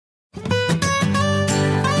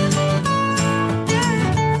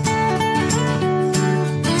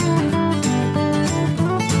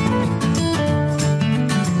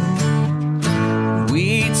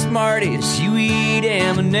artist, you eat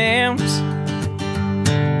M&Ms,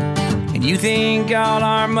 and you think all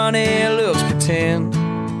our money looks pretend.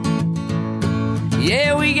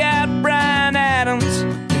 Yeah, we got Bryan Adams,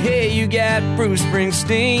 hey, you got Bruce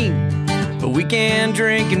Springsteen, but we can't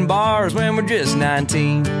drink in bars when we're just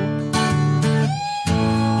 19. You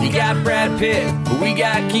got Brad Pitt, but we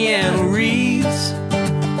got Keanu Reeves,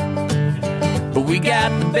 but we got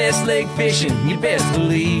the best lake fishing, you best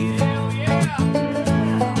believe.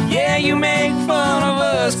 Yeah, you make fun of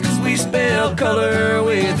us cause we spell color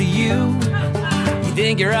with a U. You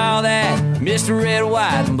think you're all that, Mr. Red,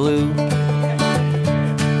 White, and Blue.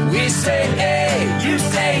 We say hey, you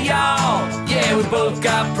say y'all. Yeah, we both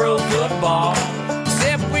got pro football,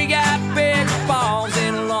 except we got big balls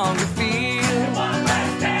and a longer field.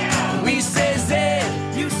 We say Z,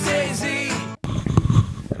 you say Z.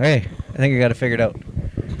 Okay, I think I got it figured out.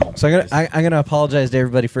 So I'm gonna apologize to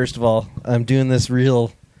everybody. First of all, I'm doing this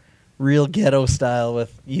real ghetto style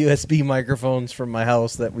with USB microphones from my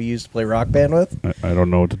house that we used to play Rock Band with. I don't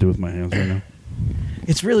know what to do with my hands right now.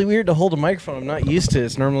 It's really weird to hold a microphone. I'm not used to it.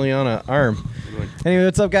 It's normally on an arm. Anyway,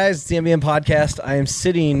 what's up, guys? It's the MBM Podcast. I am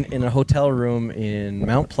sitting in a hotel room in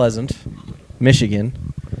Mount Pleasant,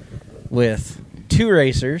 Michigan, with two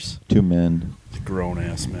racers. Two men.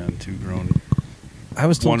 Grown-ass men. Two grown. I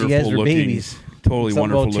was told you guys were looking, babies. Totally Something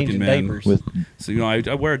wonderful about looking changing men. diapers. With So, I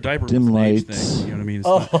wear a diaper dim with an age lights. thing. You know what I mean? It's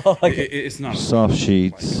Oh, okay. it's not soft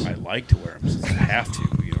sheets. I like to wear them since I have to.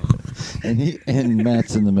 You know. And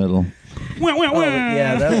Matt's in the middle.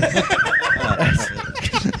 Yeah,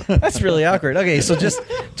 that's really awkward. Okay, so just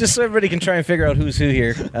so everybody can try and figure out who's who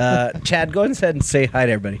here. Chad, go ahead and say hi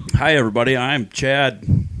to everybody. Hi, everybody. I'm Chad.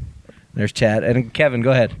 There's Chad. And Kevin, go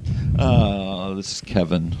ahead. This is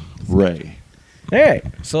Kevin Ray. All right,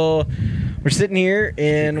 so we're sitting here,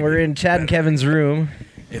 and we're in Chad and Kevin's room.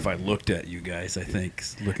 If I looked at you guys, I think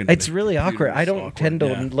looking. It's really awkward. I don't tend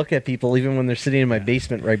to look at people even when they're sitting in my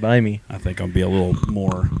basement right by me. I think I'll be a little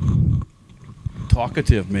more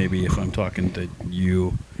talkative, maybe, if I'm talking to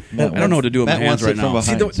you. I don't know what to do with my hands right now.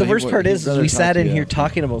 See, the worst part is we sat in here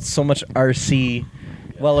talking about so much RC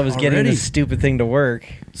while I was getting this stupid thing to work.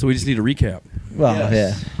 So we just need a recap. Well,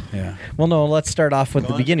 Yes. Yeah. Well, no, let's start off with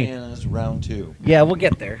the beginning. Is round 2. Yeah, we'll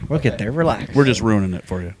get there. We'll get there. Relax. We're just ruining it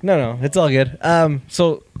for you. No, it's all good.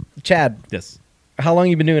 So, Chad, Yes. how long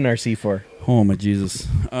you been doing RC for? Oh my Jesus.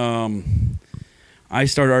 I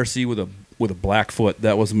started RC with a Blackfoot.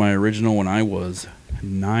 That was my original when I was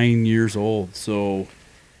 9 years old. So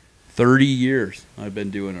 30 years I've been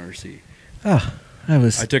doing RC. Oh, I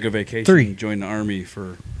took a vacation 3. and joined the Army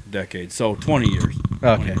for decades. So 20 years.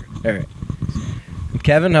 Okay. All right.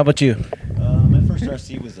 Kevin, how about you? My first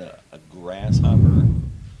RC was a Grasshopper.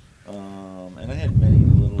 And I had many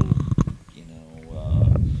little,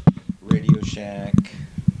 Radio Shack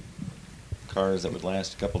cars that would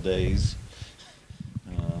last a couple days.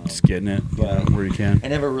 Just getting it where you can. I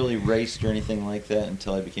never really raced or anything like that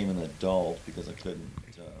until I became an adult because I couldn't.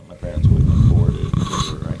 My parents wouldn't afford it,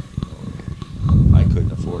 or I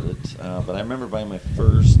couldn't afford it. But I remember buying my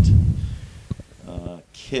first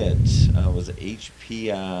kit. It was an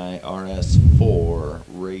HPI RS4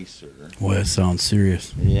 Racer. Boy, that sounds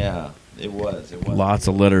serious. Yeah, it was. Lots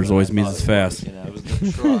of letters always means it's fast. It was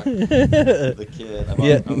the truck, the kid. I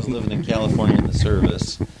was living in California in the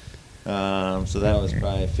service. So that was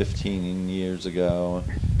probably 15 years ago.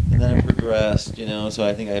 And then it progressed, so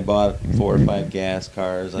I think I bought 4 or 5 gas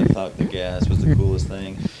cars. I thought the gas was the coolest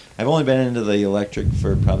thing. I've only been into the electric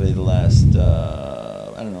for probably the last,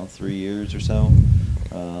 3 years or so.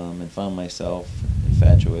 And found myself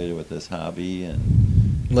infatuated with this hobby.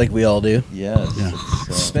 And Like we all do. yes. Yeah.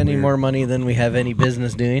 It's, Spending more money than we have any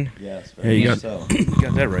business doing. Yes, Hey, you very got, so. you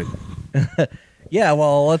got that right. Yeah,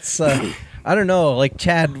 well, let's... I don't know, like,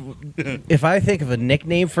 Chad, if I think of a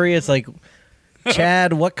nickname for you, it's like,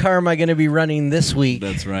 Chad, what car am I going to be running this week?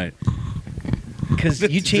 That's right. Because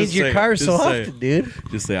you change Just your say it. car Just so say often, it. dude.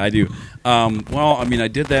 Just say I do. I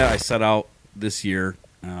did that. I set out this year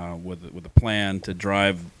with a plan to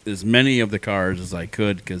drive as many of the cars as I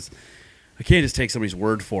could because I can't just take somebody's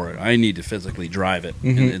word for it. I need to physically drive it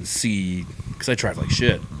and see because I drive like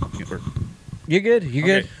shit. You're good. You're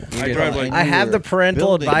Okay. good. I drive like I have the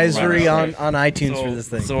parental building advisory right. on iTunes for this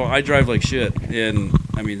thing. So I drive like shit, and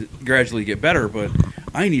gradually get better. But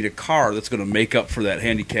I need a car that's going to make up for that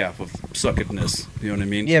handicap of suckedness. You know what I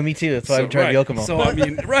mean? Yeah, me too. That's why I've tried Yokomo. So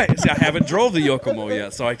right. See, I haven't drove the Yokomo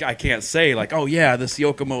yet, so I can't say like, oh yeah, this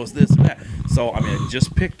Yokomo is this or that. So I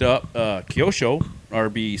just picked up Kyosho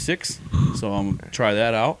RB6, so I'm gonna try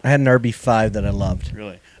that out. I had an RB5 that I loved.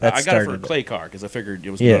 Really, That I got it for a started clay car because I figured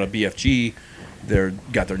it was Yeah. about a BFG. They're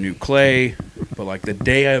got their new clay, but like the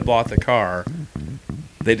day I bought the car,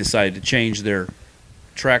 they decided to change their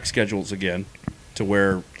track schedules again to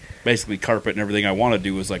where basically carpet and everything I want to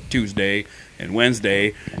do is like Tuesday and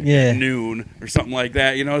Wednesday at noon or something like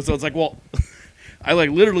that, you know. So it's like, well, I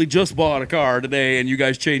like literally just bought a car today, and you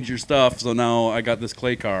guys changed your stuff, so now I got this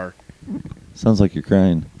clay car. Sounds like you're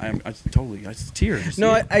crying. I totally, I tears.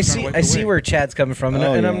 No, I see where Chad's coming from, and,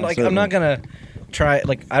 and I'm like, certainly. I'm not gonna try.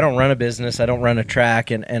 Like, I don't run a business, I don't run a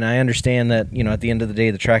track, and I understand that, you know, at the end of the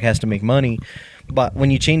day, the track has to make money. But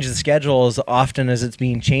when you change the schedule as often as it's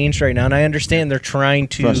being changed right now, and I understand they're trying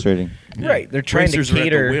to frustrating, right? They're trying Racers to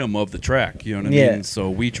cater are at the whim of the track. You know what I mean? So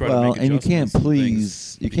we try to make and you can't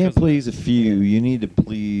please a few. You need to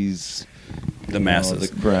please the masses,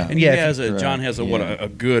 the crowd. And John has a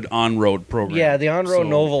good on-road program. Yeah, the on-road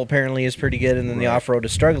Novel apparently is pretty good, and then the off-road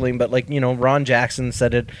is struggling. But like, you know, Ron Jackson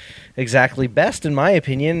said it exactly best, in my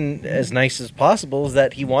opinion, as nice as possible, is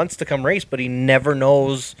that he wants to come race, but he never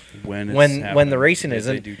knows when the racing is.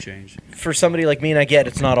 They do change. For somebody like me, and I get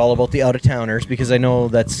it's not all about the out-of-towners, because I know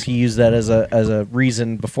he used that as a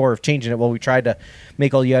reason before of changing it. Well, we tried to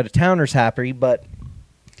make all you out-of-towners happy, but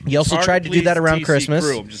you also tried to do that around Christmas.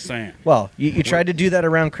 Crew, I'm just saying. Well, you tried to do that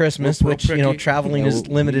around Christmas, which, you know, traveling is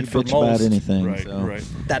limited for most. About anything, right.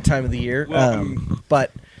 That time of the year. Well,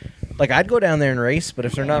 but like, I'd go down there and race, but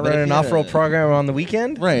if they're not running an off-road program on the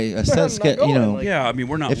weekend, right? A set you know. Yeah, I mean,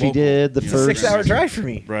 we're not. If he did the first 6-hour drive for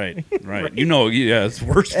me, right. You know, it's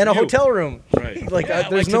worse. And a hotel room, right? Like,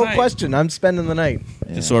 there's no question. I'm spending the night.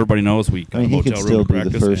 Yeah. Just so everybody knows, we got he a could hotel still room do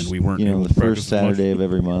practice, the first, and we weren't the first Saturday of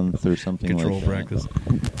every month or something control like that.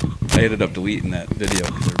 practice. I ended up deleting that video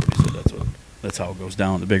because everybody said that's how it goes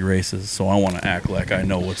down the big races. So I want to act like I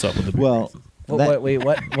know what's up with the big races. Wait,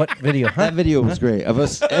 what video? Huh? That video was great. Of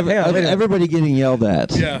us, everybody getting yelled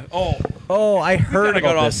at. Yeah. I heard I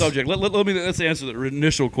got about off this. subject. Let's answer the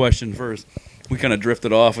initial question first. We kind of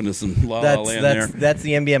drifted off into some la la land there. That's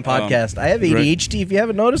the NBN podcast. I have ADHD. If you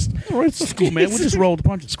haven't noticed, It's cool, man. We just rolled a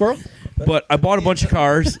bunch of squirrel. But I bought a bunch of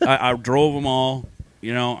cars. I drove them all.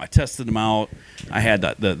 You know, I tested them out. I had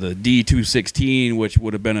the D216, which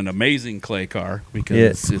would have been an amazing clay car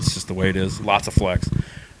because it's just the way it is. Lots of flex.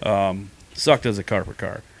 Sucked as a carpet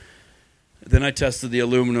car. Then I tested the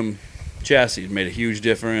aluminum chassis. It made a huge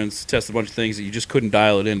difference. Tested a bunch of things that you just couldn't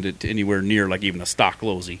dial it into to anywhere near like even a stock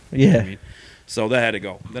Losi. Yeah. You know what I mean? So that had to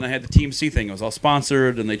go. Then I had the Team C thing. It was all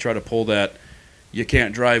sponsored, and they try to pull that you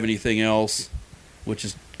can't drive anything else, which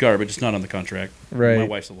is garbage. It's not on the contract. Right. My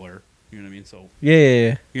wife's a lawyer. You know what I mean? So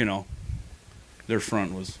Yeah. you know, their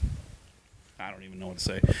front was, I don't even know what to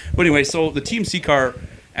say. But anyway, so the Team C car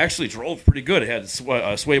actually drove pretty good. It had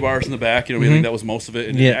sway bars in the back. You know, I think that was most of it.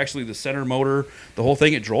 And actually the center motor, the whole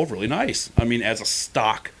thing, it drove really nice. I mean, as a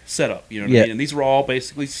stock setup. You know what I mean? And these were all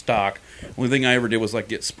basically stock. Only thing I ever did was like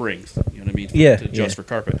get springs. You know what I mean? To adjust for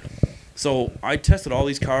carpet. So I tested all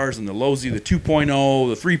these cars and the Losi, the 2.0,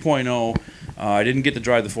 the 3.0. I didn't get to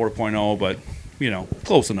drive the 4.0, but you know,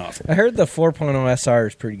 close enough. I heard the 4.0 SR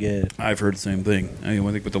is pretty good. I've heard the same thing. I mean,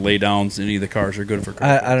 I think with the laydowns, any of the cars are good for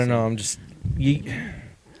carpet. I don't know. I'm just...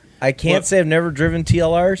 I can't say I've never driven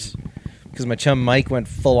TLRs because my chum Mike went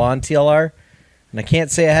full-on TLR. And I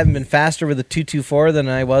can't say I haven't been faster with a 224 than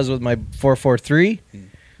I was with my 443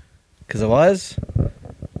 because I was.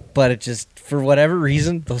 But it just, for whatever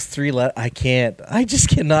reason, those three letters, I just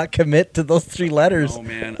cannot commit to those three letters. Oh,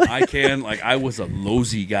 man, I can. Like, I was a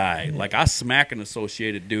Losi guy. Like, I smack an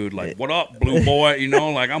Associated dude. Like, what up, blue boy? You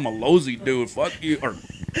know, like, I'm a Losi dude. Fuck you. Or,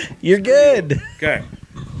 you're good. Okay.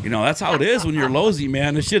 You know, that's how it is when you're Losi,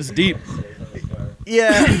 man. This shit's deep.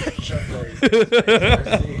 Yeah.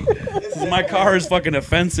 My car is fucking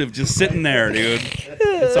offensive just sitting there, dude.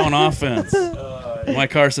 It's on offense. My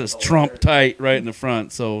car says Trump tight right in the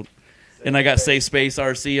front. So, and I got Safe Space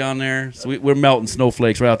RC on there. So we're melting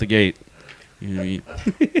snowflakes right out the gate. You know what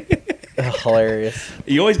I mean? Hilarious.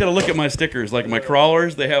 You always got to look at my stickers. Like my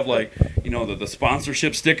crawlers, they have like, you know, the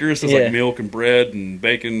sponsorship stickers. It's like milk and bread and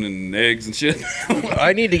bacon and eggs and shit.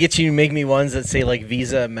 I need to get you to make me ones that say like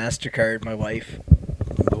Visa, MasterCard, my wife.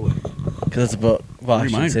 Because that's about, well, I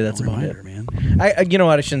shouldn't say that's about it. Man. I you know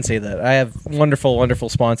what, I shouldn't say that. I have wonderful, wonderful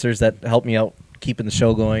sponsors that help me out keeping the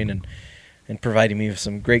show going and providing me with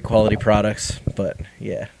some great quality products. But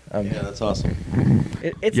yeah, that's awesome.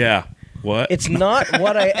 What? It's not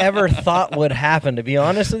what I ever thought would happen, to be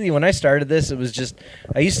honest with you. When I started this, it was just,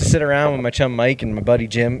 I used to sit around with my chum Mike and my buddy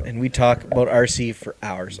Jim, and we'd talk about RC for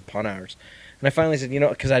hours upon hours. And I finally said, you know,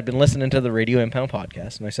 because I'd been listening to the Radio Impound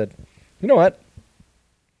podcast, and I said, you know what?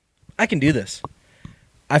 I can do this.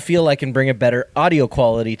 I feel I can bring a better audio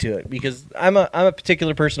quality to it, because I'm a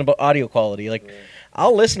particular person about audio quality. Like,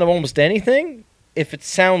 I'll listen to almost anything, if it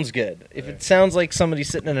sounds good. If it sounds like somebody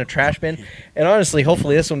sitting in a trash bin, and honestly,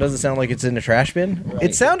 hopefully this one doesn't sound like it's in a trash bin. Right.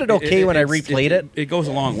 It sounded okay when I replayed it. It goes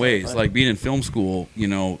a long ways. Like being in film school,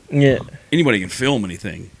 Yeah. anybody can film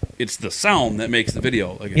anything. It's the sound that makes the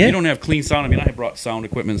video. Like if Yeah. you don't have clean sound, I mean, I brought sound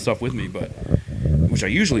equipment and stuff with me, but which I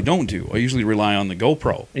usually don't do. I usually rely on the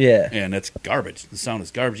GoPro. Yeah. And that's garbage. The sound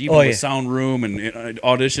is garbage. Even Oh, with yeah. sound room and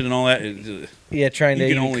audition and all that, Yeah, trying you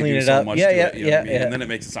to can only clean do it so up. much Yeah, to yeah, it, you know what I mean? yeah. And then it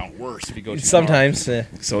makes it sound worse if you go too Sometimes, far.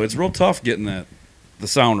 So it's real tough getting the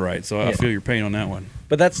sound right. So I Yeah. feel your pain on that one.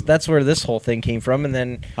 but that's where this whole thing came from, and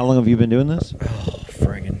then How long have you been doing this?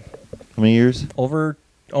 friggin' How many years? over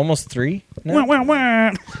almost 3. now?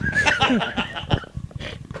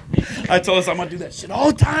 I told us I'm gonna do that shit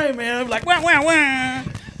all the time, man. I'm like, wah, wah, wah.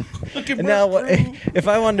 Look at And now, Brett Drew. if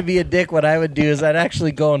I wanted to be a dick, what I would do is I'd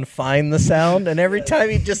actually go and find the sound, and every time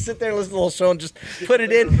he'd just sit there and listen to the whole show and just put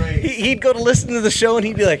it in, he'd go to listen to the show and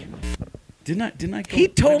he'd be like, Didn't I go? he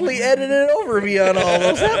totally edited it over me on all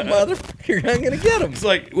those. That motherfucker, I'm gonna get him. It's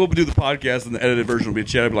like we'll do the podcast and the edited version will be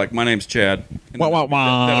Chad. I'll be like, my name's Chad. And that'll be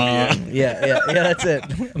it. Yeah, that's it.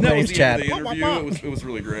 My That name's was the end Chad. of the interview. It was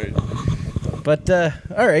really great. But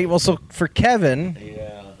all right, well, so for Kevin,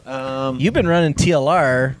 Yeah. you've been running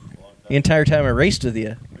TLR the entire time I raced with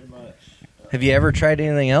you. Pretty much. Have you ever tried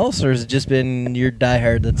anything else, or has it just been your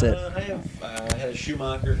diehard? That's it. I had a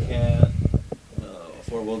Schumacher Cat,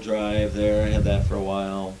 4-wheel drive there. I had that for a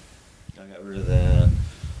while. I got rid of that.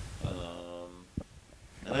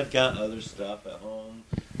 And I've got other stuff at home.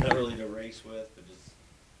 Not really to race with, but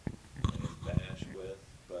just bash with.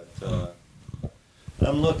 But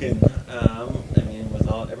I'm looking. I mean, with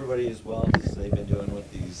everybody as well as they've been doing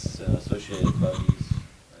with these associated buggies.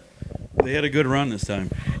 They had a good run this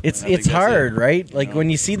time. It's I think that's hard, it. right? Like Yeah. when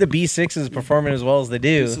you see the B6s performing as well as they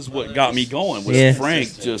do. This is what got me going. Was Yeah.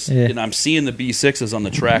 Frank just, Yeah. and I'm seeing the B6s on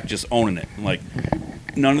the track just owning it. Like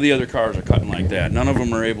none of the other cars are cutting like that. None of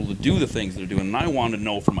them are able to do the things they're doing. And I wanted to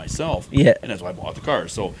know for myself. Yeah. And that's why I bought the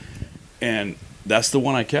cars. So, and that's the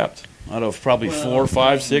one I kept out of probably Well, 4,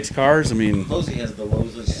 5, 6 cars. I mean, Losi has the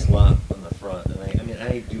lowest slot on the front, and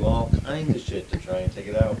I do all kinds of shit to try and take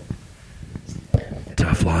it out.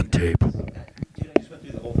 Teflon tape. Dude, I just went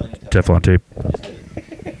through the whole thing. in Teflon tape. Just did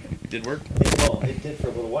it. Did work? Well, it did for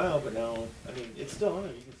a little while, but now, I mean, it's still on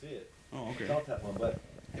it. You can see it. Oh, okay. It's all Teflon, but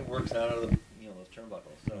it works out of the, those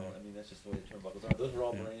turnbuckles. So, I mean, that's just the way the turnbuckles are. Those are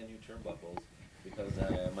all brand new turnbuckles because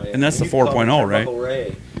my. And that's the we call it 4.0, right? Turnbuckle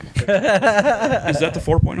Ray. Is that the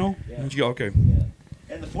 4.0? Yeah. Did you go? Okay. Yeah.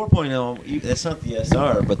 And the 4.0, that's not the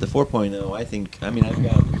SR, but the 4.0, I think, I mean, I've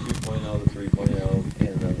got the 2.0, the 3.0,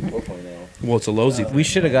 and the 4.0. Well, it's a Losi. We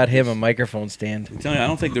should have got him a microphone stand. I'm telling you, I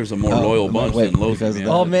don't think there's a more Oh, loyal wait, bunch wait, than Losi. because Man. of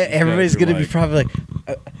that. Oh man, These guys everybody's are gonna be like- probably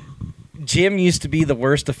like. Jim used to be the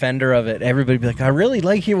worst offender of it. Everybody be like, I really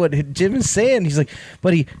like hear what Jim is saying. He's like,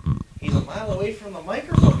 but he's a mile away from the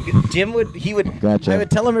microphone. Jim would Gotcha. I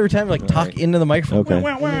would tell him every time like talk Right. into the microphone. Okay.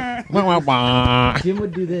 Jim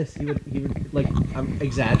would do this. He would like, I'm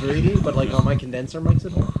exaggerating, but like on my condenser mics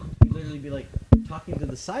at home, he'd literally be like talking to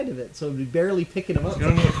the side of it, so it'd be barely picking him up.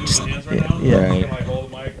 Yeah.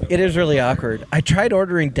 Right. It is really awkward. I tried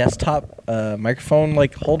ordering desktop microphone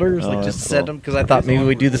like holders, like Oh, just that's set cool. them because I thought maybe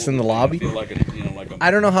we'd do this in the lobby. I feel like a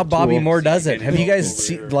I don't know how Bobby Tool. Moore does it. Have you guys Over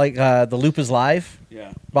seen here. like the Loop is Live?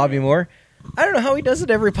 Yeah. Bobby Moore. I don't know how he does it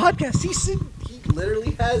every podcast. He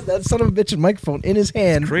literally has that son of a bitch microphone in his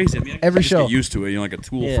hand. Crazy. I mean, Every you just show. get used to it. Like a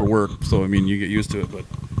tool Yeah. for work. So I mean, you get used to it. But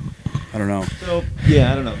I don't know. So,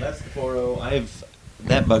 yeah, I don't know. That's the 4.0.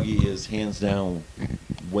 That buggy is hands down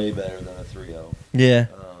way better than a 3.0. Yeah.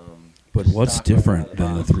 But what's stock different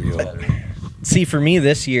than than the 3.0? better. See, for me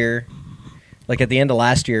this year, like at the end of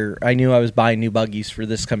last year, I knew I was buying new buggies for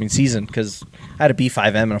this coming season because I had a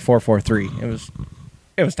B5M and a 443.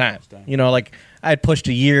 It was time. You know, like I had pushed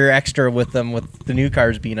a year extra with them with the new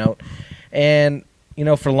cars being out, and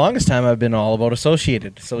for the longest time I've been all about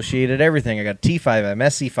Associated everything. I got T5M,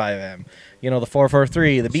 SC5M, the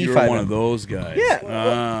 443, the So B5M. you were one of those guys. Yeah.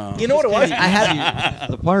 Ah. You know what it was? I had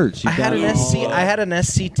The parts. I had an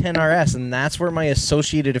SC10 RS, and that's where my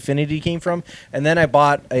Associated Affinity came from. And then I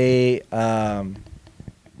bought the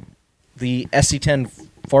SC10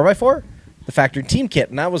 4x4, the factory team kit,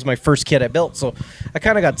 and that was my first kit I built. So I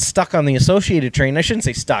kind of got stuck on the Associated train. I shouldn't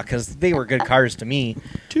say stuck because they were good cars to me.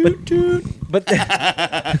 But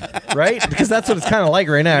right? Because that's what it's kind of like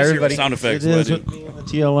right now. Just hear Everybody. sound effects. It is legend. with me and the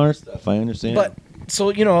TLR stuff. I understand. But so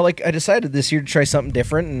like I decided this year to try something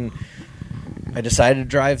different, and I decided to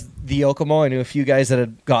drive the Yokomo. I knew a few guys that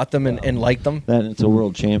had got them and liked them. that it's a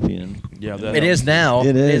world champion. Yeah, that It is now.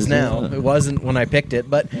 It is, now. yeah. It wasn't when I picked it,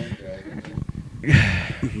 but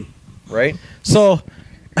right. So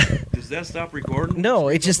Does that stop recording? No,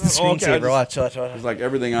 it's just the Oh, okay, I screensaver. Watch. It's like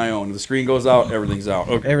everything I own. If the screen goes out, everything's out.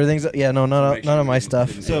 Okay. Everything's no, Make none sure of my we stuff.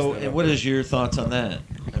 didn't- So, what is your thoughts on that?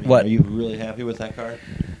 I mean, What? Are you really happy with that car?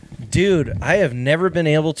 Dude, I have never been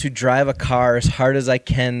able to drive a car as hard as I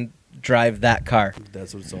can drive that car.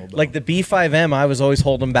 That's what it's all about. Like the B5M, I was always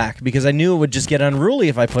holding back because I knew it would just get unruly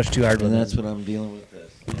if I pushed too hard with And it. that's what I'm dealing with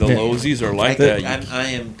this. the Losies are like that. I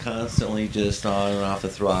am constantly just on and off the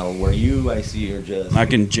throttle. Where you, I see, are just. I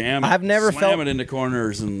can jam it. I've never slam felt- it into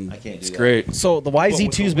corners, and I can't do it's that. great. So the But with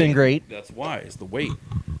YZ2's the been weight, great. That's why. It's the weight.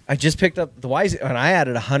 I just picked up the YZ, and I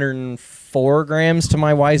added 104 grams to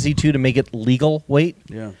my YZ2 to make it legal weight.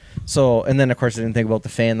 Yeah. So, and then of course I didn't think about the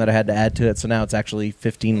fan that I had to add to it. So now it's actually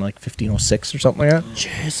 1506 or something like that.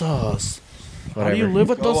 Jesus. How Whatever. do you live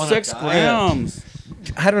with Go those on a 6 diet. grams?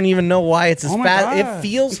 I don't even know why it's as Oh my fast. God. It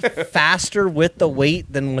feels faster with the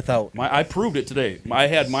weight than without. I proved it today. I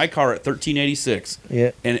had my car at 1386.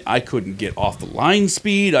 Yeah. And I couldn't get off the line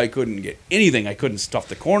speed. I couldn't get anything. I couldn't stuff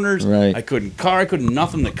the corners. Right. I couldn't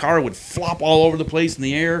nothing. The car would flop all over the place in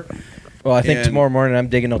the air. Well, I think And- tomorrow morning I'm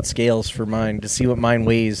digging out scales for mine to see what mine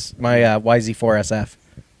weighs. My YZ4 SF,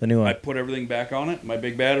 the new I one. put everything back on it. My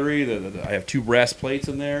big battery. I have 2 brass plates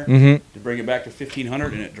in there Mm-hmm. to bring it back to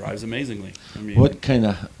 1500, and it drives amazingly. I mean, What kind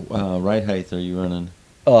of ride height are you running?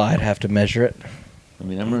 Oh, I'd have to measure it. I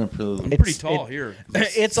mean, I'm running pretty. I'm It's- pretty tall here.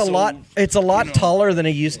 It's a So, lot. It's a lot you know. taller than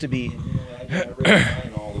it used to be.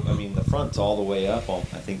 I mean, the front's all the way up. I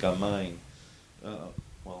think on mine.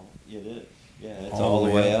 Well, it is. Yeah, it's all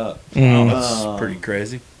the way up. Oh, Mm. that's pretty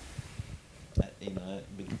crazy. You know,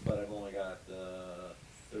 but I've only got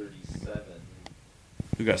 37.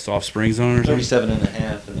 We got soft springs on it or something. 37 and a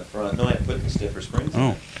half in the front. No, I put the stiffer springs. in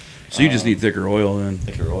Oh, it. so you just need thicker oil then.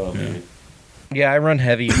 Thicker oil, Yeah. maybe. Yeah, I run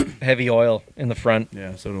heavy oil in the front.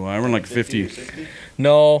 Yeah, so do I. I run like 50. or 60?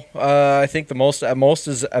 No, I think the most at most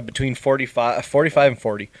is between 45 and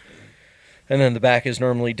 40. And then the back is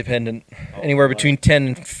normally dependent, anywhere between 10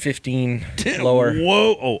 and 15 lower.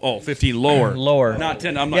 Whoa! Oh, 15 lower. Lower. Not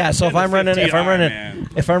 10. I'm not. Yeah, so 10 if to I'm running 15, all right, man.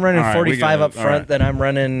 if I'm running All right, we 45 got up it. All front, right. then I'm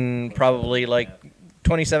running probably like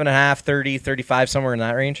 27 and a half, 30, 35, somewhere in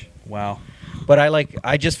that range. Wow. But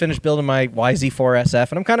I just finished building my YZ4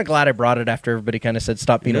 SF, and I'm kind of glad I brought it after everybody kind of said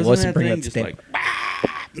stop being a wuss and bring that just stain. like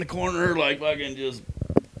in the corner, like fucking just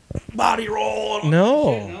body roll? And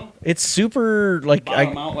No, shit, no? it's super like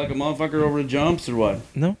Bottom out like a motherfucker over the jumps or what?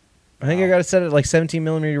 no. I think I got it set at like 17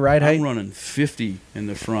 millimeter ride height. I'm running 50 in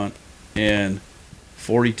the front and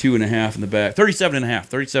 42 and a half in the back. 37 and a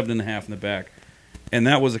half in the back. And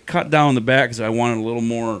that was a cut down in the back because I wanted a little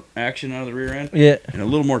more action out of the rear end Yeah. and a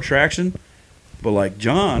little more traction. But like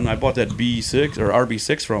John, I bought that B6 or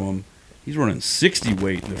RB6 from him. He's running 60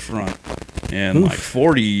 weight in the front and like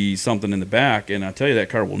 40 something in the back. And I tell you, that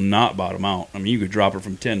car will not bottom out. I mean, you could drop it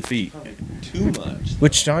from 10 feet. Too much.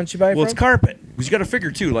 Which John did you buy it Well, it's from? carpet. Because you got to figure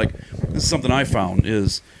too. Like this is something I found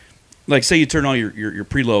is, like, say you turn all your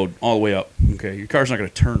preload all the way up. Okay, your car's not going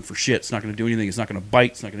to turn for shit. It's not going to do anything. It's not going to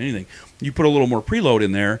bite. It's not going to do anything. You put a little more preload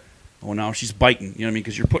in there. Oh, now she's biting. You know what I mean?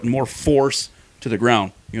 Because you're putting more force to the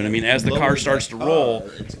ground. You know what I mean? As the car starts to roll,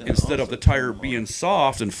 instead of the tire being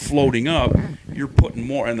soft and floating up, you're putting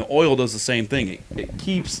more. And the oil does the same thing. It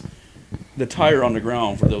keeps the tire on the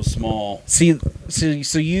ground for those small. See,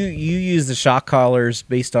 so you use the shock collars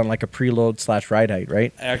based on like a preload / ride height,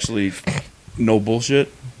 right? Actually, no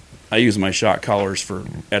bullshit. I use my shock collars for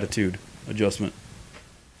attitude adjustment.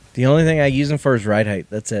 The only thing I use them for is ride height.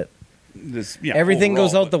 That's it. Everything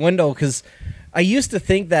goes out the window because I used to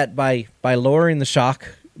think that by lowering the shock,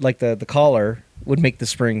 like the collar, would make the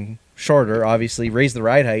spring shorter. Obviously, raise the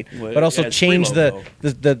ride height, Well, but also yeah, it's change preload,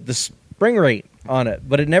 the spring rate on it.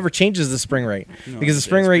 But it never changes the spring rate No, because the it's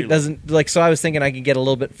spring rate preload. doesn't like. So I was thinking I could get a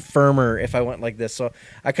little bit firmer if I went like this. So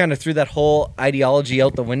I kind of threw that whole ideology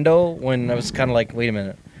out the window when I was kind of like, wait a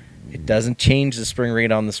minute, it doesn't change the spring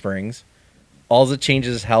rate on the springs. All it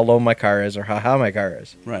changes is how low my car is or how high my car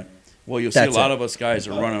is. Right. Well, you'll see That's a lot it. of us guys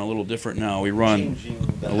are running a little different now. We run Changing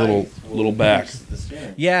the a little- height will little back. increase the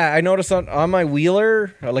steering. Yeah, I noticed on my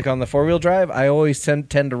wheeler, like on the 4-wheel drive, I always tend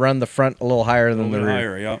to run the front a little higher a than little the bit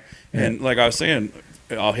rear. higher, yeah. And like I was saying,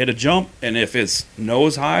 I'll hit a jump, and if it's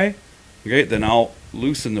nose high, okay, then I'll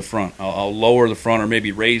loosen the front. I'll lower the front, or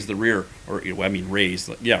maybe raise the rear, or raise.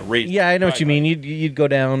 Yeah, raise. Yeah, I know what you Right, mean. You'd go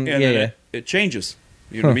down. And Yeah, then yeah. it changes.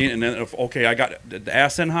 You know what I mean? And then if I got the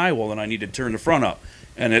ass end high, well then I need to turn the front up.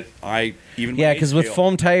 And Yeah, because with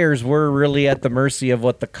foam tires, we're really at the mercy of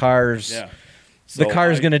what the car's yeah. the So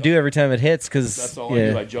car's going to do every time it hits. Because That's all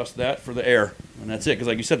I do. I adjust that for the air, and that's it. Because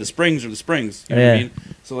like you said, the springs are the springs. You know what I Yeah. mean?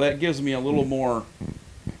 So that gives me a little more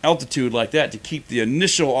altitude like that to keep the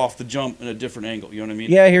initial off the jump in a different angle. You know what I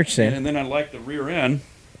mean? Yeah, I hear what you're saying. And then I like the rear end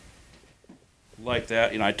like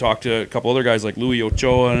that. You know, I talked to a couple other guys like Louis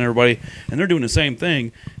Ochoa and everybody, and they're doing the same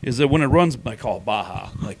thing. Is that when it runs, I call it Baja,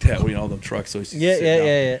 like that. You know, the trucks. So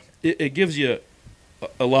Yeah. It gives you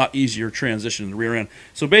a lot easier transition in the rear end.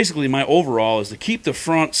 So basically, my overall is to keep the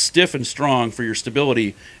front stiff and strong for your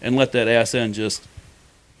stability, and let that ass end just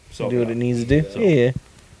Do what it needs to do. So- Yeah.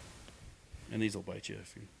 And these will bite you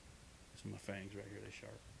if you. Some of my fangs right here, they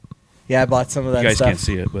sharp. Yeah, I bought some of that You guys stuff. can't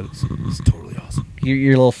see it, but it's totally awesome. Your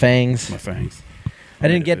little fangs. My fangs. I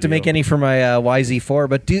didn't get to make any for my YZ4,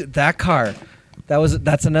 but dude, that car,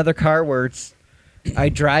 that's another car where I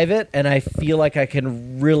drive it and I feel like I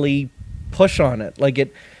can really push on it.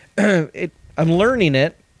 Like I'm learning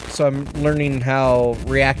it, so I'm learning how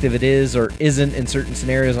reactive it is or isn't in certain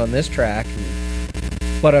scenarios on this track.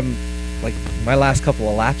 But I'm like my last couple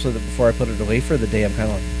of laps with it before I put it away for the day. I'm kind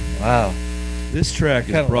of like, wow. This track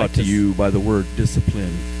Kinda is brought like to this. you by the word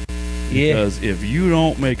discipline. Yeah. Because if you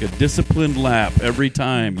don't make a disciplined lap every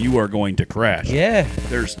time, you are going to crash. Yeah.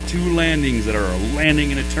 There's 2 landings that are a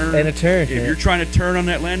landing and a turn. And a turn, If yeah. you're trying to turn on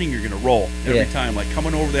that landing, you're going to roll every Yeah. time. Like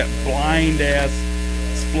coming over that blind ass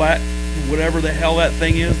splat, whatever the hell that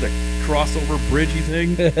thing is, the crossover bridgey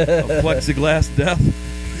thing of plexiglass death.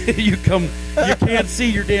 you can't see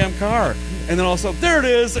your damn car. And then also, there it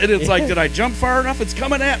is. And it's like, did I jump far enough? It's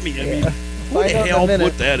coming at me. I mean, who Find the out in a hell minute.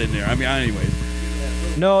 put that in there? I mean, anyways.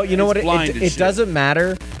 No, you know It's what? blind It as shit. doesn't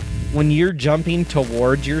matter when you're jumping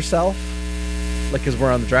towards yourself, like because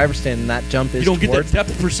we're on the driver's stand and that jump is You don't get that towards.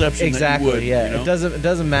 depth perception Exactly. that you would. Yeah. You know? It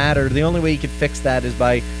doesn't matter. The only way you could fix that is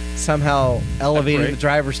by somehow elevating brake. the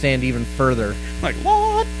driver's stand even further. Like,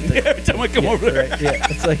 what? Every time I come over there. Right? Yeah.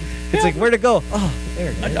 It's like where to go? Oh,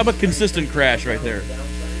 there it is. I'm a consistent crash right there.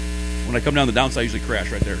 When I come down the downside, I usually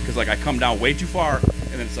crash right there. Because like I come down way too far, and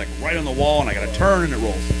then it's like right on the wall, and I got to turn, and it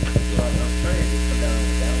rolls.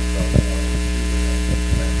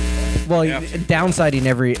 Well, Yeah. downsiding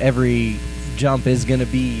every jump is going to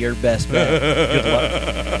be your best bet. Good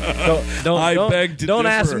luck. Don't beg to don't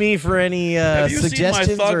ask differ. me for any Have you suggestions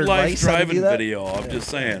seen my or Thug Life advice how to driving do that. video? I'm just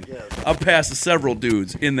saying. I've passed several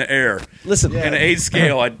dudes in the air. Listen, In an 8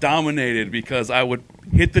 scale, I dominated because I would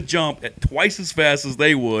hit the jump at twice as fast as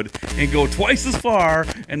they would and go twice as far,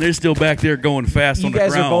 and they're still back there going fast you on the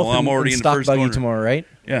guys are ground both while I'm already in in the stock first buggy corner. tomorrow, right?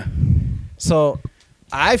 Yeah. So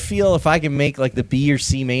I feel if I can make like the B or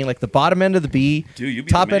C main, like the bottom end of the B, Dude, you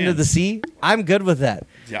be top the end man. of the C, I'm good with that.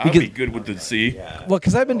 Yeah, I'll be good with the C. Well,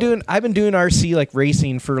 because I've been doing RC like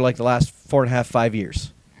racing for like the last 4.5, 5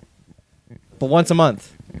 years, but once a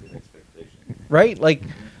month, right? Like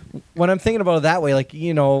when I'm thinking about it that way, like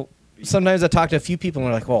sometimes I talk to a few people and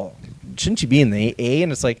they're like, "Well, shouldn't you be in the A?"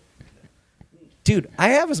 And it's like, dude, I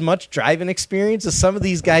have as much driving experience as some of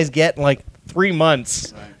these guys get in like 3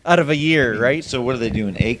 months out of a year, right? So what are they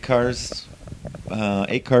doing? 8 cars?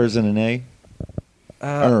 8 cars in an A?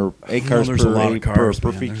 Or 8 cars there's per a lot of A cars, per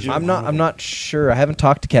man. feature? There's I'm not sure. I haven't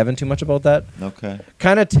talked to Kevin too much about that. Okay.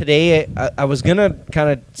 Kind of today, I was gonna kind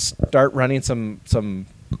of start running some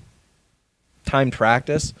timed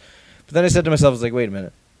practice, but then I said to myself, I was like, wait a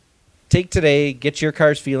minute, take today, get your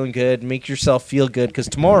cars feeling good, make yourself feel good, because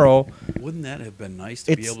tomorrow Wouldn't that have been nice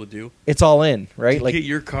to be It's- able to do? it's all in, right? To Like, get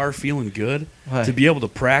your car feeling good, Why? to be able to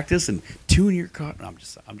practice and tune your car. I'm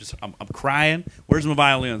crying. Where's my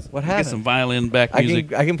violins? What Get happened? some violin back I music.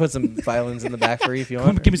 can put some violins in the back for you if you Come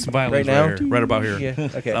want. give me some violins right now, right here, right about here. Yeah.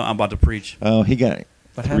 Okay. I'm about to preach. Oh, he got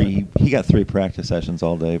What 3. He got 3 practice sessions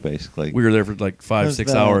all day, basically. We were there for like 5-6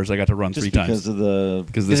 Because, hours. I got to run just 3 because times of the.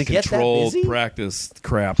 because Does this it get that controlled busy? practice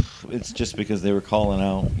crap. It's just because they were calling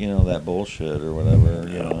out, that bullshit or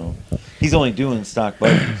whatever. He's only doing stock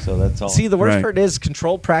buggy, so that's all. See, the worst Right. part is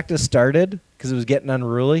controlled practice started because it was getting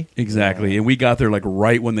unruly. Exactly, and we got there like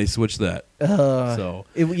right when they switched that. So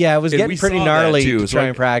it was And we getting pretty saw that, gnarly too. to So try I-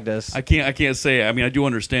 and practice. I can't say. I mean, I do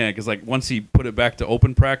understand because like once he put it back to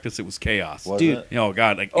open practice, it was chaos. Was Dude. it? Oh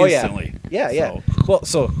God, like Oh instantly. yeah. So, Well,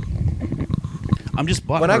 so I'm just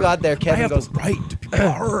butthurt. When I got there, Kevin I have goes- the right to be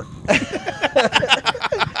butthurt.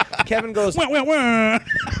 Kevin goes, Wah, wah, wah.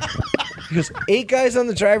 he goes, 8 guys on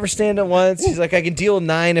the driver's stand at once. He's like, I can deal with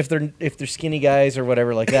 9 if they're skinny guys or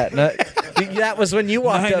whatever like that. And that was when you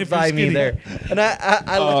walked 9 up if they're by me skinny. there, and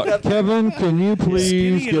I looked up. Kevin, can you please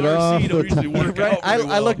Skinny and get RC off don't usually the work Right, out I very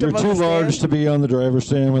well. looked You're up on too the large stand. to be on the driver's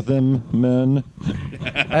stand with them men.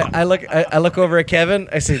 I look over at Kevin.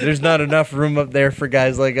 I say, "There's not enough room up there for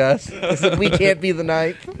guys like us. I said, we can't be the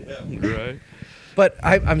 9th." Right. But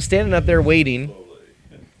I'm standing up there waiting,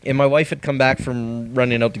 and my wife had come back from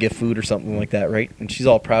running out to get food or something like that, right? And she's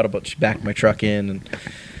all proud about she backed my truck in, and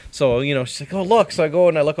So, she's like, oh, look. So I go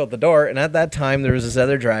and I look out the door, and at that time there was this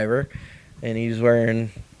other driver, and he was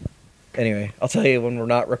wearing... Anyway, I'll tell you when we're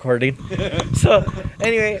not recording. So,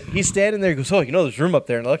 anyway, he's standing there. He goes, oh, there's room up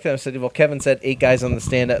there. And I looked at him and said, well, Kevin said 8 guys on the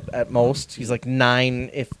stand at most. He's like 9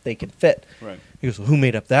 if they can fit. Right. He goes, well, who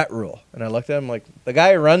made up that rule? And I looked at him like, the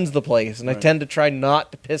guy who runs the place. And I tend to try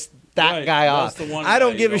not to piss that guy off. I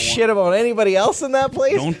don't give a shit about anybody else in that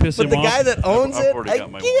place. Don't piss but him the off. guy that owns I've it, already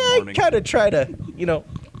got my one I warning. kind of try to,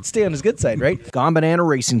 stay on his good side, right? Gone Banana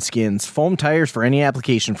Racing Skins, foam tires for any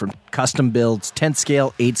application from custom builds, 10th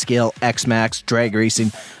scale, 8 scale, X-Max, drag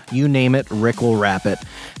racing, you name it, Rick will wrap it.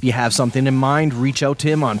 If you have something in mind, reach out to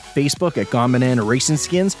him on Facebook at Gone Banana Racing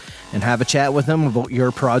Skins and have a chat with him about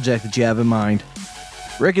your project that you have in mind.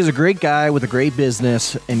 Rick is a great guy with a great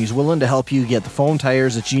business, and he's willing to help you get the foam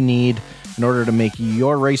tires that you need in order to make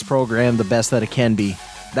your race program the best that it can be.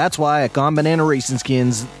 That's why at Gone Banana Racing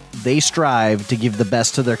Skins, they strive to give the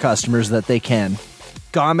best to their customers that they can.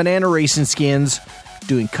 Gone Banana Racing Skins,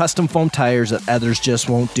 doing custom foam tires that others just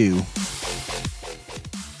won't do.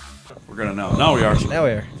 We're gonna know. Now we are. Now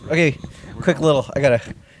we are. Okay, quick little,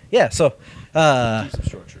 yeah, so, Some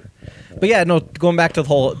structure. but yeah, no, going back to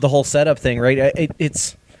the whole setup thing, right?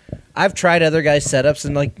 I've tried other guys' setups,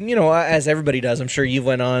 and as everybody does, I'm sure you've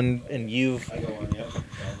went on and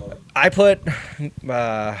I put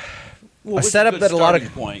a setup that a lot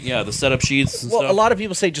of point. Yeah, the setup sheets. And well, stuff. a lot of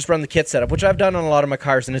people say just run the kit setup, which I've done on a lot of my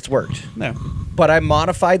cars, and it's worked. Yeah. But I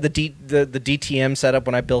modified the DTM setup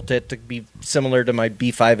when I built it to be similar to my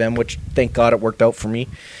B5M, which thank God it worked out for me.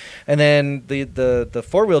 And then the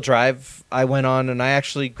 4-wheel drive, I went on and I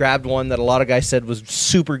actually grabbed one that a lot of guys said was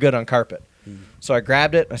super good on carpet. Mm-hmm. So I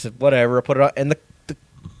grabbed it. I said, whatever. I put it on. And like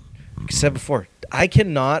I said before, I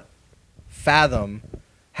cannot fathom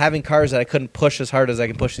having cars that I couldn't push as hard as I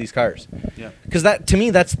can push these cars. Yeah. Because to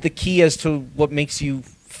me, that's the key as to what makes you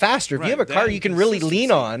faster. If Right, you have a car that you can really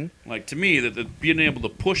lean on. Like, to me, that being able to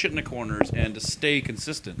push it in the corners and to stay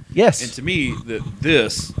consistent. Yes. And to me,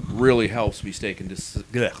 this really helps me stay consistent.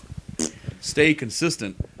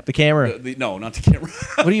 The camera. No, not the camera.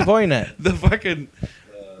 What are you pointing at? The fucking...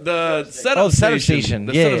 The setup the setup station.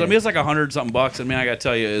 The Yeah, setup, yeah. I mean, it's like $100-something bucks. I mean, I got to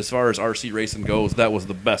tell you, as far as RC racing goes, that was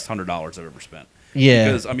the best $100 I've ever spent. Yeah.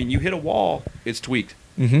 Because, I mean, you hit a wall, it's tweaked.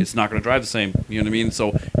 Mhm. It's not going to drive the same. You know what I mean?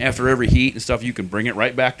 So after every heat and stuff, you can bring it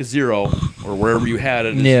right back to zero or wherever you had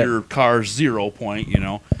it as Yeah. your car's 0 point,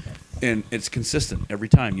 and it's consistent every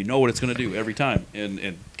time. You know what it's going to do every time.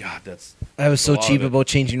 And God, that's... I was so a lot cheap of it. about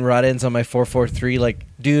changing rod ends on my 443. Like,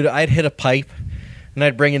 dude, I'd hit a pipe and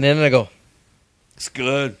I'd bring it in and I go, It's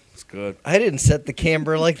good. It's good. I didn't set the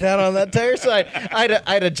camber like that on that tire. So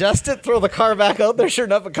I'd adjust it, throw the car back out there. Sure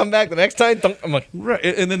enough, it come back the next time. Thunk, I'm like, Right,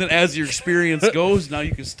 and then as your experience goes, now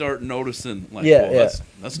you can start noticing, like, Yeah, well, yeah.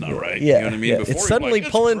 that's not right. yeah. You know what I mean? yeah. Before It's you're suddenly like,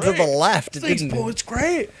 "It's pulling to great. the left. This It thing's didn't. cool, it's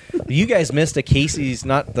great. You guys missed a Casey's,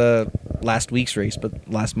 not the last week's race, but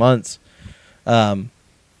last month's.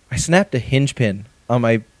 I snapped a hinge pin on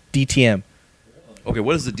my DTM, Okay,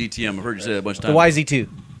 what is the DTM? I've heard you say that a bunch of the times. YZ2.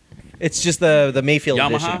 It's just the Mayfield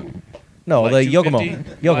Yamaha? edition. No, Like the Yokomo.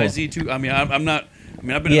 250? Yokomo. YZ2. I mean, I'm not. I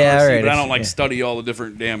mean, I've been Yeah, in RC, right, but I it's- don't like yeah. study all the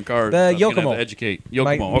different damn cars. The I'm gonna Yokomo. have to educate. Yokomo.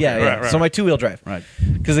 My- Okay, yeah, yeah. right. So my 2-wheel drive. Right.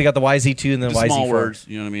 Because they got the YZ2 and then Just YZ4. small words.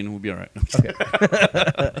 You know what I mean? We'll be all right.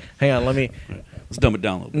 Hang on, let me Let's dumb it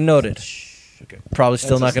down a little bit. noted. Okay. Probably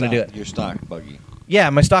still not That's going to do it. Your stock buggy. Yeah,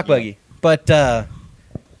 my stock buggy. But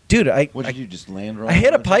dude, What did you just land wrong? I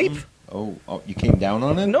hit a or pipe. something? Oh, you came down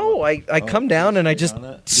on it? No, I Oh, come down and I straight just on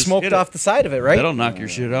it? Just smoked hit it. off the side of it, right? That'll knock your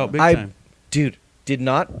shit out big I time. dude, did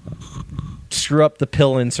not screw up the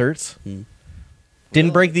pill inserts. Hmm.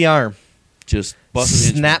 Didn't break the arm. Just bust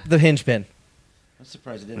it. Snap the hinge pin. I'm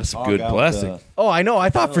surprised it didn't That's hog good out plastic. Oh, I know. I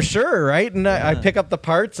thought for sure, right? And I Yeah. pick up the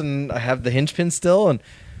parts and I have the hinge pin still. And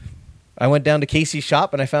I went down to Casey's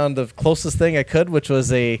shop and I found the closest thing I could, which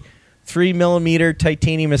was a 3mm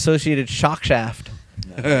titanium associated shock shaft.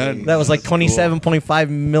 That was like 27.5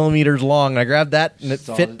 millimeters long. And I grabbed that and it fit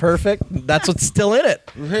Solid. perfect. That's what's still in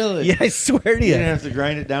it. Really? Yeah, I swear to You you. didn't have to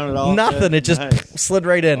grind it down at all? Nothing. It just Nice. slid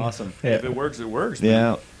right in. Awesome. Yeah. If it works, it works. man.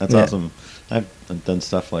 Yeah, that's Yeah. awesome. I've done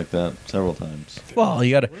stuff like that several times. Well,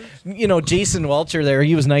 you got to, Jason Welcher there,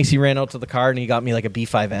 he was nice. He ran out to the car and he got me like a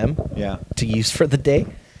B5M Yeah. to use for the day.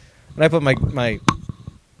 And I put my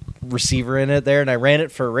receiver in it there and I ran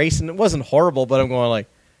it for a race and it wasn't horrible, but I'm going like,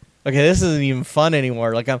 okay, this isn't even fun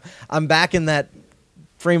anymore. Like I'm back in that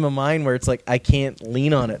frame of mind where it's like I can't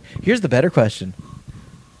lean on it. Here's the better question.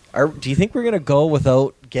 Do you think we're going to go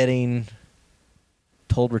without getting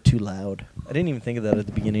told we're too loud? I didn't even think of that at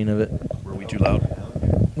the beginning of it. Were we too loud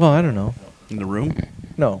Well, I don't know. in the room?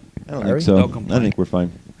 No. I don't Are think we? so. No complaint. I think we're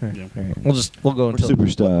fine. Yeah. All right. We'll go We're until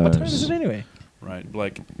superstars. What time is it anyway? Right.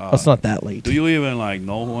 Like, It's not that late. do you even like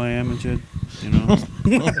know who I am and shit? You know,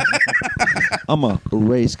 I'm a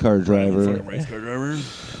race car driver. Fucking race car driver.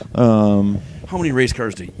 Um, How many race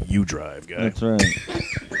cars do you drive, guy? that's right.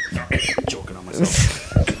 Joking on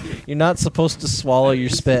myself. You're not supposed to swallow your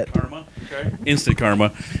spit. Karma. Okay. Instant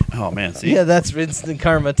karma. Oh man, see. Yeah, that's instant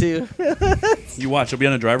karma too. You watch. I'll be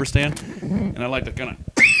on a driver's stand, and I like to kind of.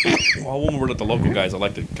 Well, when we're at the local guys, I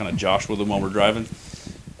like to kind of josh with them while we're driving.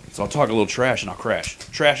 So I'll talk a little trash and I'll crash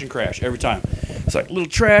and crash every time. It's like little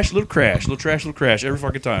trash, little crash, little trash, little crash every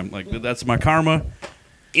fucking time. Like that's my karma,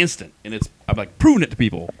 instant, and I'm like proving it to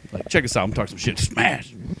people. Like check this out, I'm talking some shit,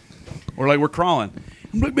 smash. Or like we're crawling.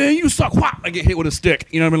 I'm like, man, you suck. Whop! I get hit with a stick.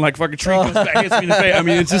 You know what I mean? Like fucking tree comes back, hits me in the face. I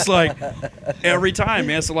mean, it's just like every time,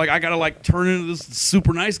 man. So like I gotta like turn into this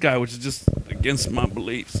super nice guy, which is just against my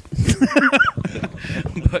beliefs.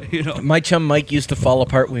 But you know, My chum Mike used to fall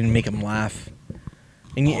apart when we make him laugh.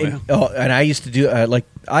 And, Oh, and I used to do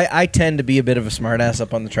I tend to be a bit of a smartass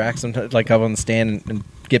up on the track sometimes, like up on the stand and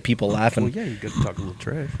get people laughing. well, yeah, you got to talk a little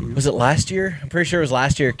trash. Was it last year? I'm pretty sure it was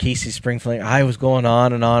last year. Casey Springfield. I was going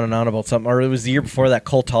on and on and on about something, or it was the year before that.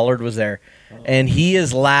 Cole Tollard was there, and he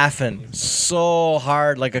is laughing so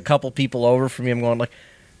hard, like a couple people over from me. I'm going like,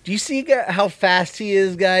 do you see how fast he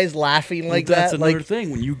is, guys? Laughing like that's that. another Like, thing.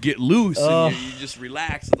 When you get loose and you just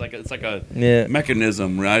relax, it's like a Yeah.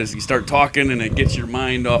 mechanism, right? You start talking and it gets your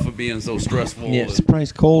mind off of being so stressful. Yeah. And-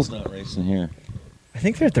 Surprised Cole's not racing here. I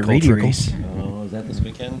think they're at the Cole Reedy Trickle. race. Oh, is that this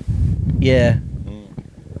weekend? Yeah.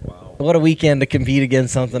 Wow. What a weekend to compete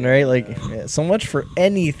against something, right? Like, yeah, so much for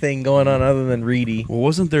anything going on other than Reedy. Well,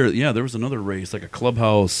 wasn't there? Yeah, there was another race, like a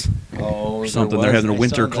clubhouse Oh, or something. They're having a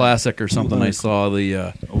winter classic or something. I Mike. saw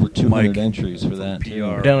the Over 200 Mike entries for that, too.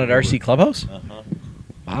 PR. Down at RC Clubhouse? Uh-huh.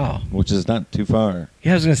 Wow. Which is not too far.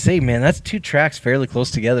 Yeah, I was going to say, man, that's two tracks fairly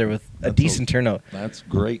close together with a That's decent turnout. That's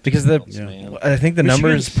great. Because the results, man. I think the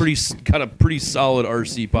numbers got a pretty solid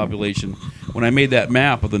RC population. When I made that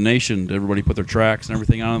map of the nation, everybody put their tracks and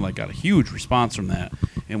everything on, like got a huge response from that.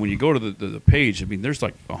 And when you go to the page, I mean, there's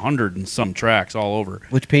like 100 and some tracks all over.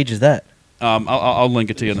 Which page is that? I'll link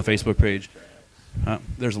it to you on the Facebook page.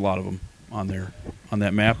 There's a lot of them on there on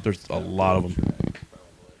that map. There's a lot of them.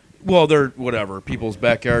 Well, they're whatever people's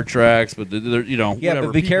backyard tracks, but they're Yeah, whatever.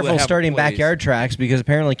 but be people careful that have a starting place. backyard tracks because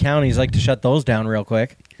apparently counties like to shut those down real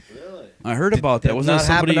quick. I heard about that. Did Wasn't not that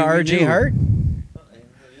somebody happen to we RJ knew? Hart?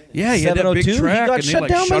 Yeah, he had that big 702? He track, got and they shut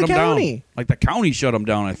like down by shut the him down. county. Like the county shut him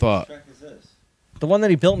down. I thought. What track is this? The one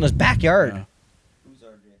that he built in his backyard. Yeah. Who's RJ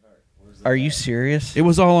Hart? Where's that Are you at? serious? It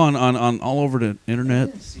was all on all over the internet.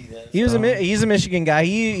 I didn't see that. He's a Michigan guy.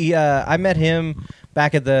 I met him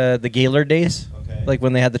back at the Gaylord days, Okay. like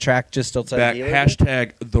when they had the track just outside. Back Gaylord.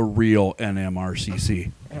 hashtag the real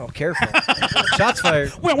NMRCC. Oh, careful! Shots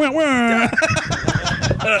fired. Wah, wah, wah.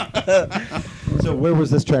 So where was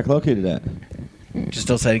this track located at? Just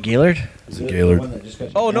outside of Gaylord. Is it Gaylord?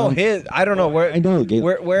 Oh no, his. I don't know where. I know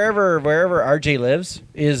Gaylord. Wherever RJ lives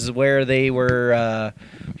is where they were.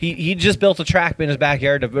 He just built a track in his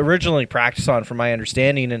backyard to originally practice on, from my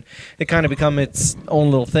understanding, and it kind of become its own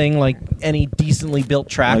little thing, like any decently built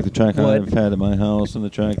track. Like the track would. I've had at my house and the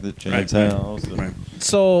track that Chad's Right. house. and- Right.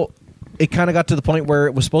 So it kind of got to the point where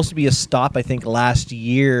it was supposed to be a stop, I think, last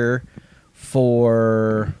year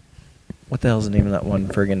for what the hell's the name of that one?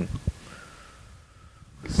 Friggin'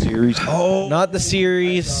 Series. Oh, not the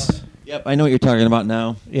series. yep. I know what you're talking about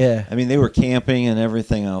now. Yeah. I mean, they were camping and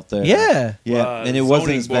everything out there. Yeah. Yeah, Well, and it the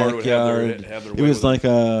wasn't his zoning board would have their- backyard. have their It way was with like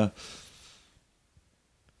a.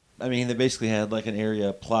 I mean, they basically had like an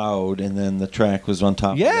area plowed, and then the track was on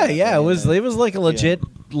top. Yeah, of that. yeah. It was like a legit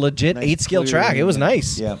Nice 8-scale clear- track. It was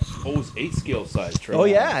nice. Yeah. Oh, it was 8 scale size track. Oh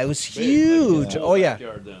yeah, it was Big, huge. like, Oh yeah.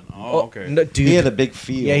 backyard then. Oh, okay. no, dude. He had a big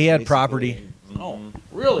field. Yeah, he had basically. property. Oh,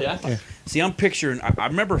 really? I thought, See, I'm picturing. I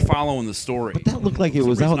remember following the story. But that looked like it For some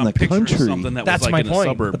was out reason, in I'm the picturing country. Something that That's was like my in point.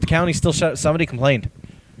 a suburb. But the county still shut. Somebody complained.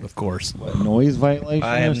 Of course. What, noise violation?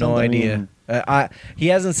 I or have no something? idea. He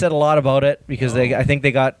hasn't said a lot about it because I think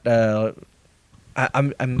they got.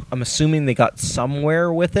 I'm assuming they got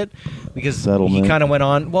somewhere with it because Settlement. he kind of went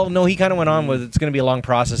on. Well, no, he kind of went on with it's going to be a long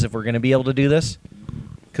process if we're going to be able to do this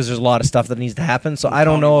because there's a lot of stuff that needs to happen. So I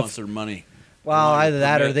don't County know wants if. their money. Well, want your either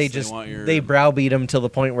that or permits, they they just want your- they browbeat him till the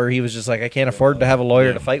point where he was just like, I can't afford to have a lawyer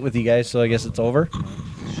Yeah. to fight with you guys, so I guess it's over.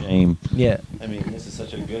 Shame. Yeah. I mean, this is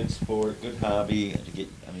such a good sport, good hobby to get.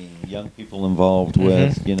 I mean, young people involved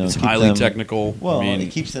with. You know, It's keep highly them- technical. Well, I mean,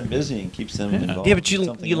 it keeps them busy and keeps them involved. Yeah, but in you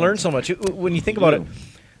something learn else. so much when you think about it.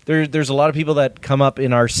 there's a lot of people that come up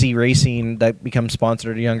in RC racing that become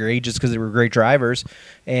sponsored at younger ages because they were great drivers,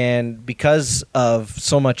 and because of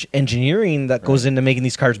so much engineering that goes into making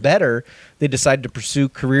these cars better, they decided to pursue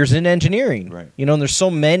careers in engineering. Right. You know, and there's so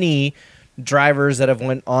many drivers that have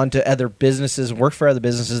went on to other businesses, work for other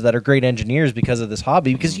businesses that are great engineers because of this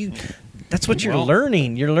hobby. Because that's what you're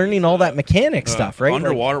learning. You're learning all that mechanic stuff, right?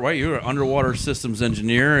 Underwater, right? You were an underwater systems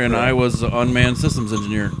engineer, and I was an unmanned systems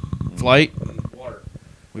engineer. Flight, water.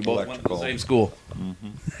 We both went to the same school.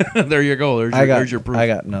 Mm-hmm. There you go. There's your proof. I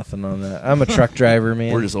got nothing on that. I'm a truck driver,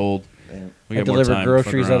 man. We're just old. We I got more deliver time to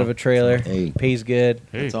groceries fuck out of a around. trailer. Hey. Pays good.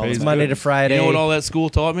 Hey, It's all pays It's Monday good. to Friday. You know what all that school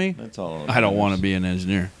taught me? That's all. I don't want to be an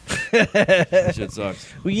engineer. That shit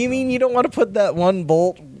sucks. Well, you mean you don't want to put that one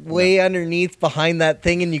bolt way underneath behind that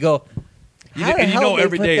thing, and you go, how the hell they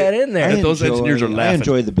every put day that in there? that those engineers are I laughing.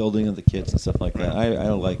 enjoy the building of the kits and stuff like that. I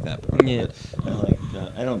like that part. Yeah. Of it.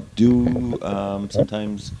 I don't do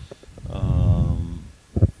sometimes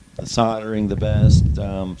soldering the best.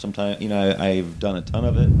 Sometimes I've done a ton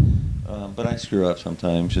of it, but I screw up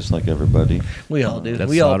sometimes, just like everybody. We all do. That's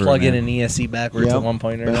We all soldering, plug in man. an ESC backwards Yep. at one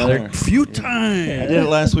point or Been another. there. Few I times. did it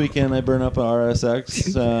last weekend. I burned up an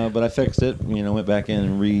RSX, but I fixed it. Went back in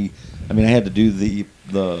and I had to do the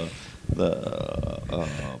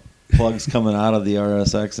plugs coming out of the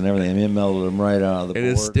RSX and everything. It melted them right out of the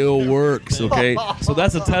And board. it still works, okay? So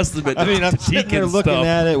that's a testament I mean, I'm to sitting there Tekin looking stuff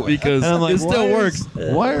at it because and I'm like, it still works.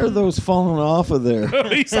 Why are those falling off of there?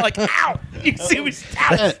 He's like, ow! You see me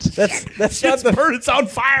stab it? That's not It's the burnt. It's on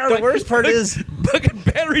fire. The worst part is- fucking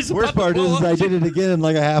batteries. The worst about part to is blow I up. did it again in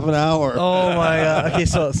like a half an hour. Oh my god. Okay,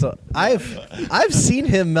 so I've seen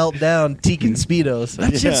him melt down Tekin Speedos.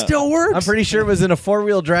 That shit Yeah. still works. I'm pretty sure it was in a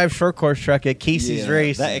 4-wheel drive short course truck at Casey's Yeah,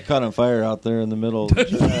 race. That it caught on fire out there in the middle. Of the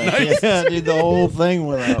track. Yeah, dude, the whole thing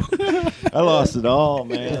went up. I lost it all,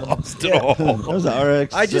 man. Lost it all. That was an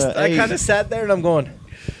RX. I eight. kind of sat there and I'm going,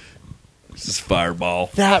 This is fireball.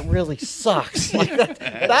 that really sucks. Like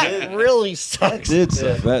that really I sucks. did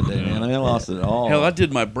suck that day, man. I lost it all. Hell, I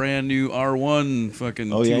did my brand new R1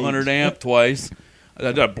 fucking Oh, yeah, 200 amp twice.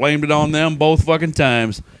 I blamed it on them both fucking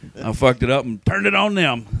times. I fucked it up and turned it on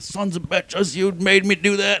them. Sons of bitches, you made me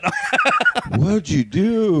do that. What'd you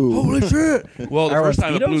do? Holy shit. Well, the R1 first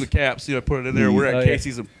time I blew Speedos? the caps, I put it in there. We're at Oh, yeah.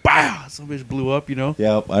 Casey's and BAH! Some bitch blew up,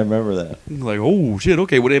 Yep, I remember that. Like, oh shit,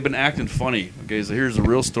 okay, well, they've been acting funny. Okay, so here's the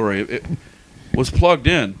real story. It was plugged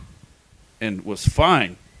in and was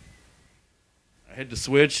fine. I had to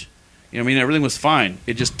switch. Everything was fine.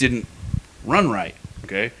 It just didn't run right.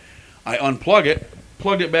 Okay, I unplug it,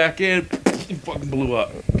 plugged it back in, it fucking blew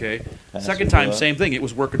up. Okay, That's second what time, blew up. same thing. It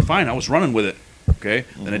was working fine. I was running with it. Okay,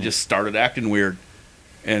 then it just started acting weird.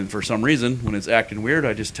 And for some reason, when it's acting weird,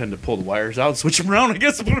 I just tend to pull the wires out, switch them around, I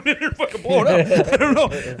guess, put them in there and fucking blow it up. I don't know.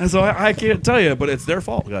 And so I can't tell you, but it's their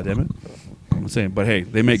fault, goddammit. I'm saying, but hey,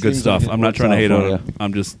 they make good Seems stuff. like it I'm not works trying to out hate for on ya. it.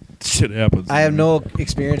 I'm just, shit happens. I have no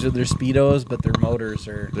experience with their Speedos, but their motors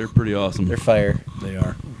They're pretty awesome. they're fire. They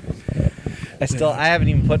are. I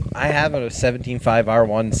have a 17.5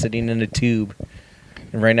 R1 sitting in a tube.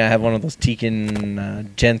 And right now I have one of those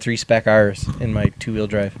Tekin Gen 3 Spec Rs in my 2-wheel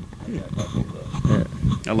drive.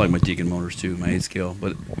 I like my Tekin motors too, my 8-scale,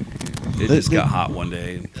 but it The- just the- got hot one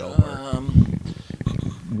day and fell apart.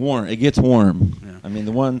 Warm. It gets warm. Yeah. I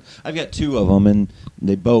mean, I've got two of them, and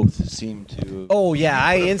they both seem to. Oh yeah,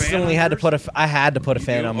 I put a fan instantly on had to yours? I had to put a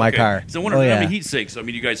fan on my Okay. car. So I wonder, oh, yeah. heat sinks. I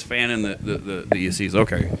mean, you guys fan in the ESCs.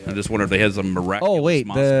 Okay. I just wonder if they had some miraculous Oh wait,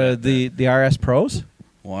 MOSFET. the RS Pros?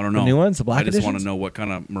 Well, I don't know. the new ones, the black I just want editions? to know what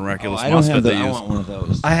kind of miraculous I don't MOSFET have they I use. want one of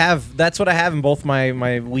those. I have. That's what I have in both my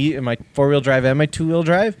 4-wheel drive and my 2-wheel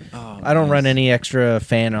drive. Oh, I don't run nice. any extra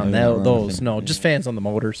fan on you don't run a those. fan. No, Yeah. just fans on the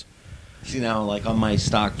motors. See now, like on my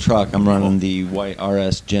stock truck, I'm running the white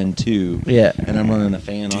RS Gen 2. Yeah. And I'm running a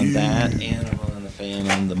fan on that, and I'm running a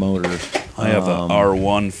fan on the motor. I have a Um,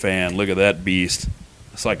 R1 fan. Look at that beast.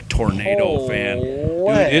 It's like a tornado fan.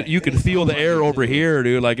 Holy. Dude, you can feel the air over here,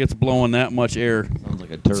 dude. Like it's blowing that much air. Sounds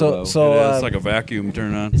like a turbo. So- It is. It's like a vacuum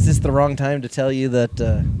turn on. Is this the wrong time to tell you that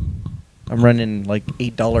I'm running like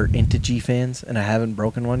 $8 Intigi fans and I haven't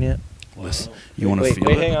broken one yet? Listen, you want to feel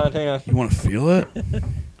it? hang on. You want to feel it?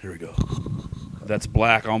 Here we go. That's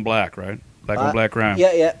black on black, right? Black on black crime.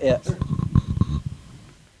 Yeah.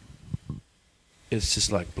 It's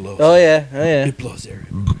just like blows. Oh yeah. It blows air.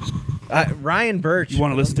 Ryan Birch. You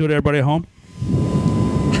want to listen to it, everybody at home?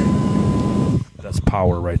 That's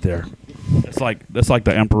power right there. That's like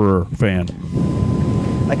the Emperor fan.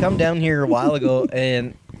 I come down here a while ago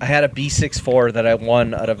and I had a B64 that I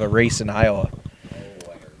won out of a race in Iowa.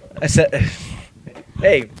 I said,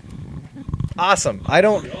 "Hey, awesome! I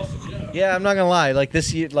don't Yeah, I'm not gonna lie. Like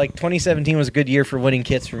this year, like 2017 was a good year for winning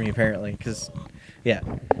kits for me apparently. Because, yeah.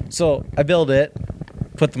 So I build it,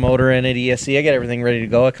 put the motor in it, ESC. I get everything ready to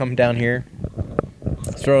go. I come down here,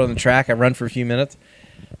 throw it on the track. I run for a few minutes.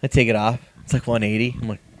 I take it off. It's like 180. I'm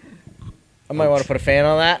like, I might want to put a fan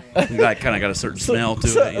on that. That kind of got a certain smell to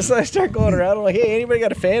it. So I start going around. I'm like, hey, anybody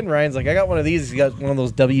got a fan? Ryan's like, I got one of these. He got one of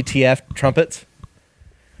those WTF trumpets.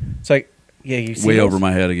 It's like, yeah, you see Way those? over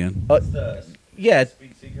my head again. Yeah.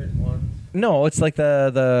 Speed Secret one. No, it's like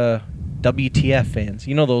the WTF fans.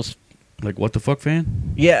 You know those? Like, what the fuck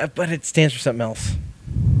fan? Yeah, but it stands for something else.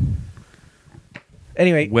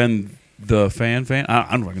 Anyway, When the fan?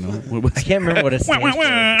 I don't fucking know. I can't remember what it stands for.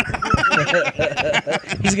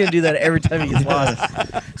 He's gonna do that every time he gets lost.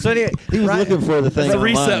 So anyway, He was Ryan- looking for the thing. That's a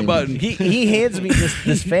reset online. button. He hands me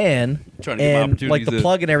this fan Trying to give him and like opportunities the to-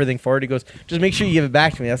 plug and everything for it. He goes, just make sure you give it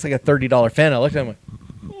back to me. That's like a $30 fan. I looked at him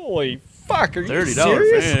like, holy fuck, are you $30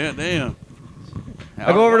 serious? fan. Damn.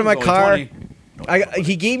 I go over to my Only car. 20.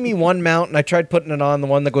 He gave me one mount, and I tried putting it on the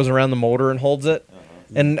one that goes around the motor and holds it,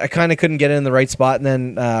 and I kind of couldn't get it in the right spot.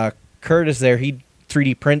 And then Curtis there, he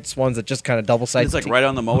 3D prints ones that just kind of double sided. It's like right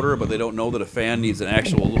on the motor, but they don't know that a fan needs an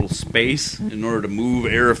actual little space in order to move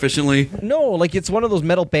air efficiently. No, like it's one of those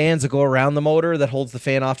metal bands that go around the motor that holds the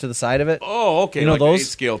fan off to the side of it. Oh, okay. You know like those?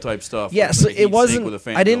 8-scale type stuff. Yeah, Like so a heat it sink wasn't. with a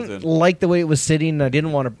fan I built didn't in. like the way it was sitting. And I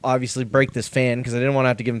didn't want to obviously break this fan because I didn't want to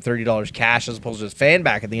have to give him $30 cash as opposed to his fan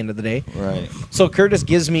back at the end of the day. Right. So Curtis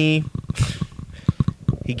gives me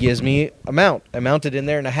a mount. I mounted in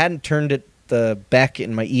there, and I hadn't turned it the back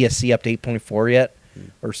in my ESC up to 8.4 yet,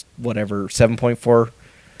 or whatever 7.4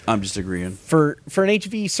 I'm just agreeing. for an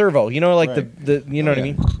HV servo. You know, like Right. the you know what I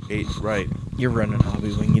yeah. mean. 8, right. You're running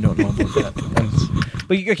Hobby Wing. You don't know about that.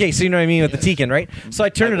 But okay, so you know what I mean with the Tekin, right? So I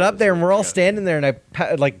turn it up there, and we're all standing there, and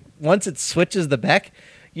I like once it switches the back,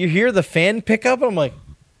 you hear the fan pick up, and I'm like,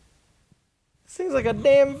 this thing's like a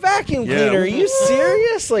damn vacuum Yeah. cleaner. Are you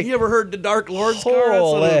serious? Like, You ever heard the Dark Lord's car? That son of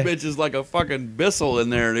Holy. a bitch is like a fucking Bissell in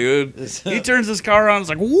there, dude. He turns his car on, it's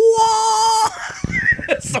like, whoa!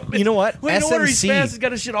 you know what? Well, no wonder he's fast. SMC. He's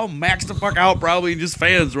got his shit all maxed the fuck out, probably, and just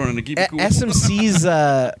fans running to keep it cool. SMC's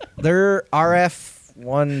their RF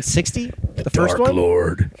 160, the first one.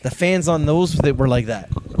 Lord. The fans on those that were like that,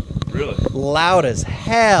 Really? loud as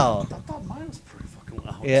hell. I thought mine was pretty fucking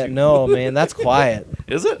loud. Yeah, too. no, man, that's quiet.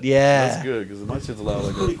 Is it? Yeah. That's good, because my shit's loud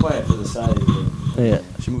like Pretty that. quiet for the side of you. Yeah.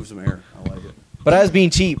 She moves some air. I like it. But I was being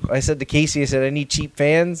cheap. I said to Casey, I said, I need cheap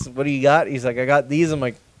fans. What do you got? He's like, I got these. I'm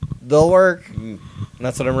like, they'll work. And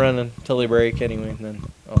that's what I'm running until they break anyway. And then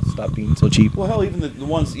I'll stop being so cheap. Well, hell, even the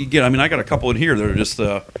ones you get. I mean, I got a couple in here that are just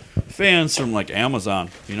fans from like Amazon.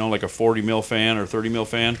 You know, like a 40 mil fan or 30 mil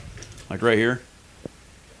fan, like right here.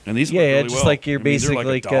 And these Yeah, work yeah, really just well. like your I mean, they're basic, like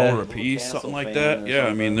like, $1 a uh, piece, Cancel something like fan that. or Yeah,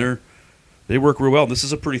 I mean something. they work real well. This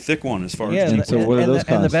is a pretty thick one as far Yeah, as and, So what do those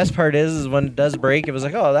and the cost? best part is when it does break, it was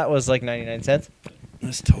like, oh, that was like 99 cents.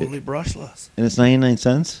 it's totally brushless. And it's 99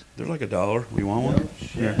 cents? They're like $1. You want one?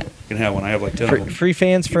 Here, you can have one. I have like 10 of Free, them. free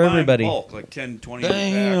fans You for buy 'em everybody. bulk, like 10, 20 in a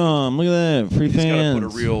pack. Damn, look at that. Free You just fans. gotta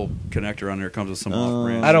put a real connector on there. It comes with some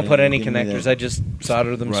off-brand. I don't put Yeah, any give me connectors. that. I just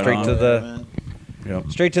solder them Right straight on. to the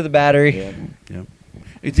Yep. battery. Yeah. Yep.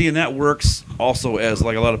 See, and that works also as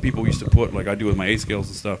like a lot of people used to put, like I do with my 8 scales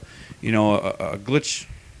and stuff. You know, a glitch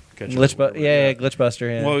catcher. Glitch buster.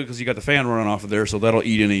 Yeah. Well, because you got the fan running off of there, so that'll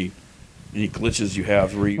eat any glitches you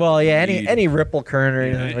have. Where you Well, yeah, need- any ripple current or yeah,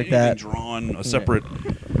 anything like anything that. drawn a separate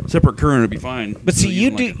current would be fine. But see, So you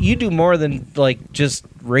can, do you do more than like just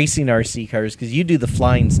racing RC cars because you do the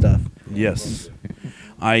flying stuff. Yes.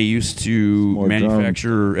 I used to More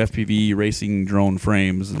manufacture FPV racing drone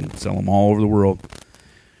frames and sell them all over the world.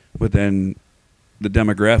 But then the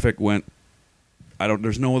demographic went,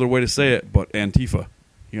 there's no other way to say it, but Antifa.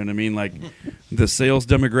 You know what I mean? Like the sales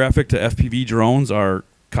demographic to FPV drones are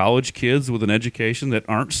college kids with an education that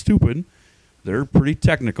aren't stupid. They're pretty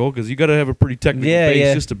technical because you got to have a pretty technical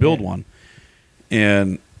base just to build one.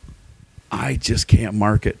 And I just can't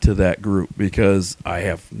market to that group because I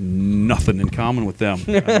have nothing in common with them.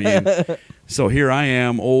 I mean, so here I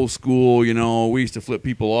am, old school, you know, we used to flip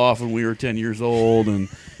people off when we were 10 years old. And,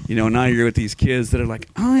 you know, now you're with these kids that are like,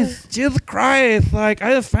 oh, it's Jesus Christ. Like,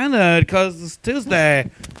 I offended because it's Tuesday.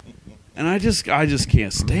 And I just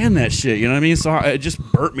can't stand that shit. You know what I mean? So it just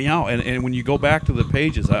burnt me out. And when you go back to the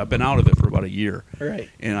pages, I've been out of it for about a year. Right.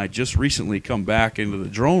 And I just recently come back into the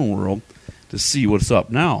drone world to see what's up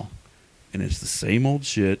now. And it's the same old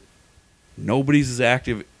shit. Nobody's as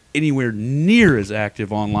active, anywhere near as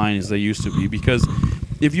active online as they used to be. Because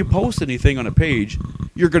if you post anything on a page,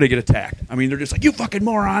 you're going to get attacked. I mean, they're just like, you fucking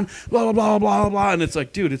moron, blah, blah, blah, blah, blah. And it's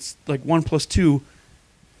like, dude, it's like 1 + 2,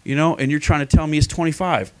 you know, and you're trying to tell me it's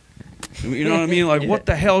 25. You know what I mean? Like, what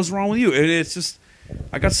the hell is wrong with you? And it's just,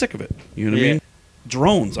 I got sick of it. You know what I mean?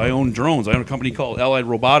 Drones. I own drones. I own a company called Allied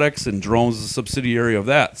Robotics, and drones is a subsidiary of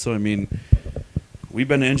that. So, I mean, we've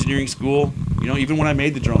been to engineering school. You know, even when I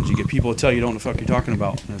made the drones, you get people to tell you don't know what the fuck you're talking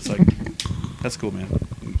about. And it's like, that's cool, man.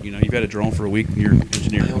 You know, you've had a drone for a week and you're an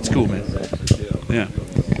engineer. It's cool, man. Yeah.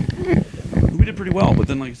 We did pretty well, but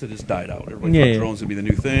then, like I said, it just died out. Everybody thought drones would be the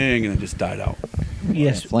new thing, and it just died out.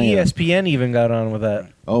 ESPN even got on with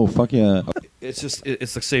that. Oh, fuck yeah. It's just,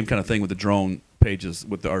 it's the same kind of thing with the drone pages,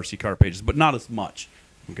 with the RC car pages, but not as much.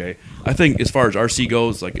 Okay? I think as far as RC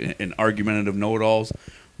goes, like an argumentative know-it-alls,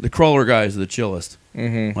 the crawler guys are the chillest.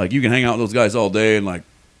 Mm-hmm. Like, you can hang out with those guys all day, and, like,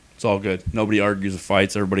 it's all good. Nobody argues or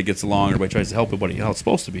fights. Everybody gets along. Everybody tries to help everybody how it's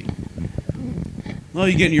supposed to be. Well,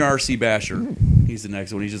 you get in your RC basher. He's the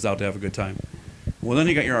next one. He's just out to have a good time. Well, then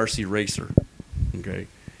you got your RC racer. Okay?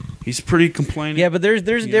 He's pretty complaining. Yeah, but there's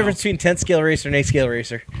a difference between 10-scale racer and 8-scale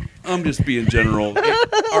racer. I'm just being general.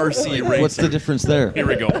 RC racer. What's the difference there? Here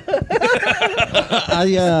we go.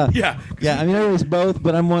 Yeah. I mean, I race both,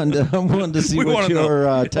 but I'm wanting to see what your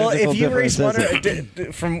technical well, if you race difference one,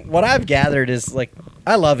 is. from what I've gathered is like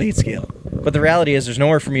I love 8-scale, but the reality is there's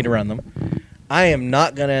nowhere for me to run them. I am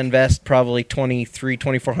not going to invest probably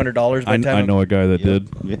 $2,400 by the time I know a guy that did.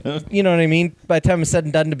 Yeah. You know what I mean? By the time it's said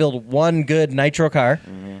and done to build one good nitro car,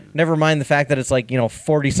 never mind the fact that it's like,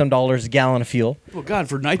 $40-some a gallon of fuel. Well, God,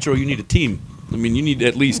 for nitro, you need a team. I mean, you need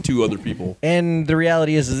at least 2 other people. And the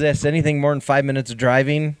reality is this, anything more than 5 minutes of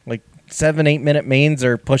driving, like 7-8 minute mains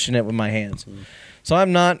are pushing it with my hands. So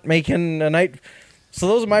I'm not making a night. So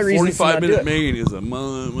those are my reasons to not do it. 45-minute main is a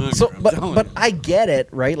motherfucker. So, but I get it,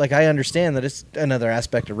 right? Like, I understand that it's another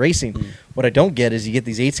aspect of racing. What I don't get is you get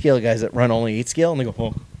these 8-scale guys that run only 8-scale, and they go,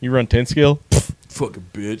 oh, you run 10-scale? Fucking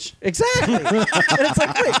bitch. Exactly. And it's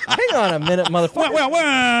like, wait, hang on a minute, motherfucker.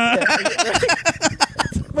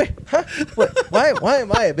 Wait, huh? Why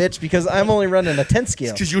am I a bitch? Because I'm only running a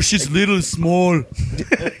 10-scale. Because your shit's little small.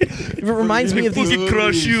 It reminds me of these...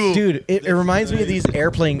 crush you. Dude, it reminds me of these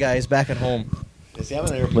airplane guys back at home. See, I'm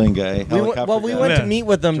an airplane guy. We went to meet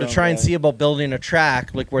with them to try and see about building a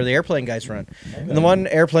track like where the airplane guys run. And the one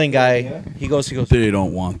airplane guy, he goes. They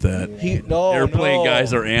don't want that. Airplane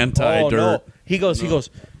guys are anti-dirt. No. He goes.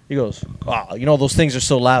 Wow, those things are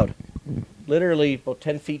so loud. Literally about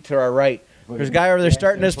 10 feet to our right. There's a guy over there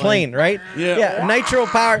starting his plane, right? Yeah. Nitro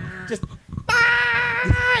power. Just.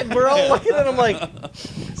 We're all looking at him like.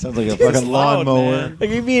 Sounds like a fucking lawnmower. Are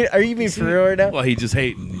you being for real right now? Well, he's just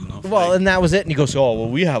hating. Well, and that was it. And he goes, oh, well,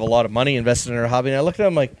 we have a lot of money invested in our hobby. And I looked at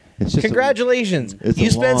him like, congratulations.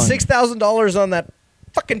 You spent $6,000 on that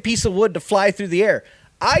fucking piece of wood to fly through the air.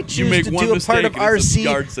 I choose to do a part of RC.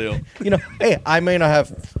 Yard sale. Hey, I may not have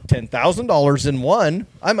 $10,000 in one.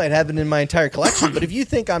 I might have it in my entire collection. But if you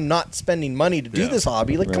think I'm not spending money to do this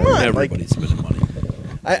hobby, come on. Everybody's spending money.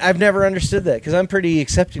 I've never understood that because I'm pretty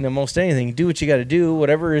accepting of most anything. Do what you got to do,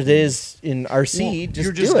 whatever it is in RC. Well,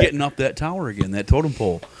 you're just getting up that tower again, that totem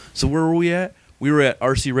pole. So where were we at? We were at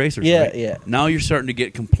RC Racers. Yeah, right? yeah. Now you're starting to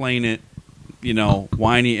get complainant,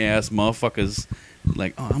 whiny ass motherfuckers.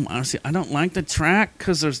 Like, honestly, I don't like the track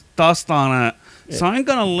because there's dust on it. Yeah. So I'm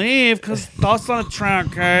gonna leave because dust on the track.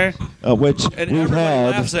 Okay. Which and we've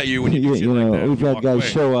had. Laughs at you when you do like that. We've had guys away.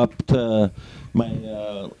 show up to my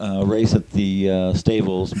race at the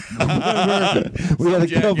stables. we had a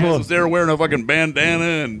couple. Was there wearing a fucking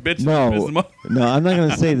bandana and bitch? No, I'm not going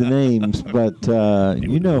to say the names, but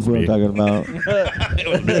you know who I'm talking about.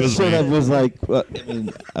 it was sort of was like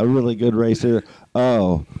a really good racer.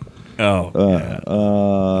 Okay.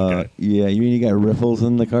 Yeah. You mean you got riffles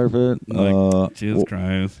in the carpet? Jesus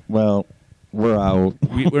Christ. Well, we're out.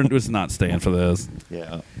 We're just not staying for this.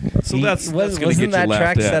 Yeah. So that's going to get you that laughed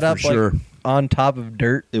track at set up for sure. On top of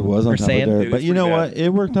dirt? It was on top of dirt. But you know what? It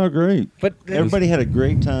worked out great. But everybody had a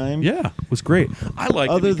great time. Yeah, it was great. I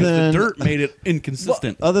liked it because the dirt made it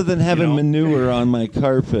inconsistent. Well, other than having manure on my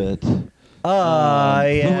carpet.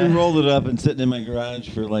 Yeah. We rolled it up and sitting in my garage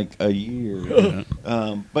for like a year.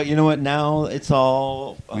 But you know what? Now it's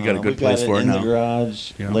all... we got a good place for it now. In the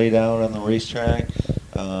garage, laid out on the racetrack.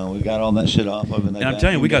 We got all that shit off of it. And I'm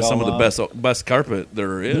telling you, we got some of the best carpet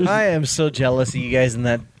there is. I am so jealous of you guys in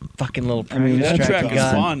that fucking little that track is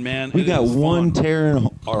fun, man. We got one tear in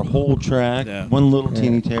our whole track, one little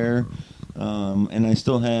teeny tear, and I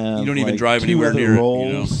still have. You don't even drive anywhere near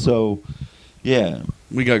rolls, it. So, yeah,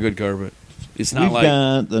 we got good carpet. It's not We've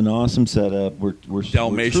got an awesome setup. We're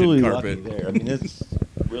Dalmatian truly carpet lucky there. I mean, it's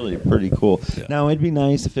really pretty cool. Yeah. Now, it'd be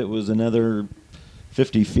nice if it was another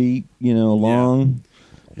 50 feet, long.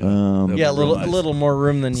 That'd be Yeah, a real nice. little more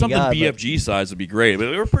room than Something you got. but- BFG size would be great, but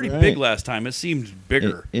they were pretty Right. big last time. It seemed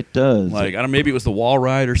bigger. It does. Like I don't, maybe it was the wall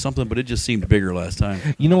ride or something, but it just seemed bigger last time.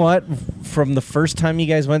 You know what? From the first time you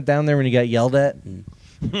guys went down there when you got yelled at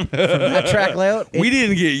from that track layout, We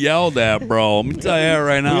didn't get yelled at, bro. Let me tell you that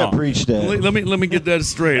right now. got preached at. Let me get that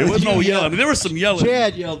straight. It wasn't no yelling. I mean, there was some yelling.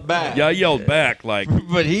 Chad yelled back. Yeah, I yelled back like.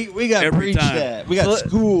 But we got Every preached time. at. We got So-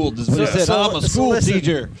 schooled. Is what he said. I'm a school listen,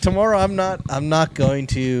 teacher. Tomorrow, I'm not going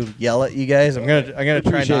to yell at you guys. I'm gonna try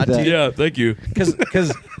Appreciate not that. to. Yeah, thank you.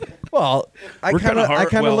 Because well, I We're kind kinda of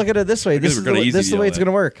hard- well, look at it this way. I guess This is we're kinda easy this is to the way yell it's at. going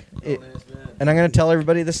to work. And I'm going to tell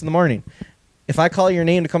everybody this in the morning. If I call your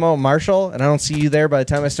name to come out with Marshall and I don't see you there by the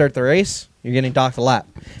time I start the race, you're getting docked a lap.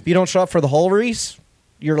 If you don't show up for the whole race,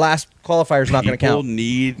 your last qualifier is not going to People count.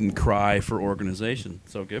 need and cry for organization,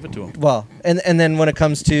 so give it to them. Well, and then when it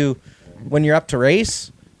comes to when you're up to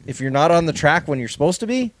race, if you're not on the track when you're supposed to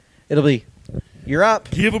be, it'll be you're up.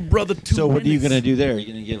 Give a brother 2 So what are you minutes. going to do there? Are you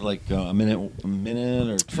going to give like a minute,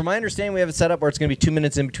 or From my understanding, we have it set up where it's going to be 2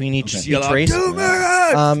 minutes in between each, Okay. each Yell out, race. 2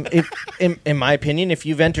 minutes! In my opinion, if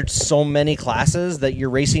you've entered so many classes that you're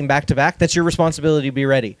racing back to back, that's your responsibility to be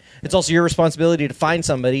ready. It's also your responsibility to find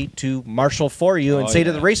somebody to marshal for you and Oh, say to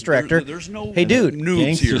yeah. the race director, There's no "Hey, dude." noobs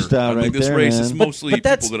Gangster here. style I think right this there, race man. is mostly But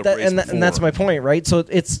that's people that have raced and that's before. my point, right? So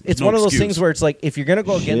it's no one of those excuse. things where it's like if you're going to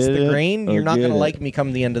go against Get the it grain, or you're not get going to it. like me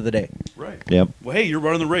come the end of the day. Right. Yep. Well, hey, you're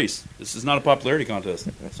running the race. This is not a popularity contest.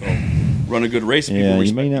 So run a good race. And Yeah, people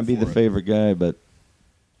you may respect not be for the it. favorite guy, but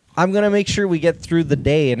I'm going to make sure we get through the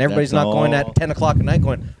day and everybody's That's not going all. at 10 o'clock at night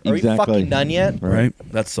going, are Exactly. we fucking done yet? Right?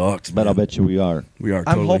 That sucks. but I'll man. bet you we are. we are.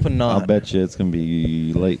 I'm Totally. hoping I'll not. bet you it's going to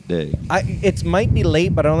be late day. It might be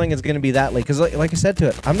late, but I don't think it's going to be that late. Because, like I said to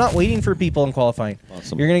it, I'm not waiting for people in qualifying.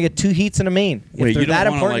 Awesome. You're going to get 2 heats and a main. If Wait, they're you don't that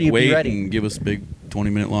want to important, like you be wait ready. and give us a big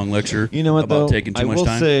 20-minute long lecture. You know what, about though? taking too I much will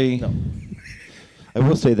time. say, No. I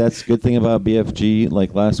will say that's a good thing about BFG.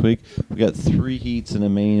 Like last week, we got 3 heats in a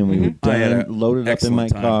main, and we were I had done, a loaded up in my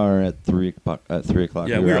excellent time. car at 3 o'clock. At 3 o'clock,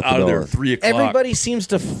 Yeah, we were out out the of there door. at 3 o'clock. Everybody seems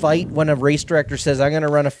to fight when a race director says, I'm going to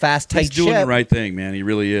run a fast, tight He's doing ship. the right thing, man. He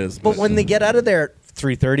really is. But when they get out of there at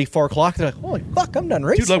 3:30, 4 o'clock, they're like, holy fuck, I'm done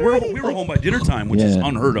racing. dude, like already? we were home by dinner time, which is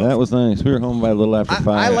unheard of. That was nice. We were home by a little after 5.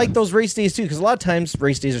 I like those race days too, because a lot of times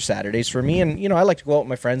race days are Saturdays for me, and I like to go out with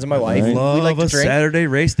my friends and my wife. Right. Love We like to a drink. Saturday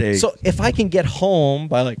race day. So if I can get home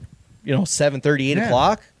by 7:30, 8 Yeah.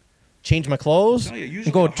 o'clock, change my clothes, Oh, yeah, usually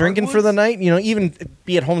and go the drinking for the hardwoods. night, even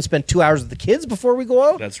be at home and spend 2 hours with the kids before we go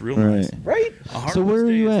out, that's real Right. nice. right? A hard So where race are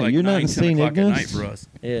day you is at? like You're not 9, in 10 St. o'clock at night Ignace? for us.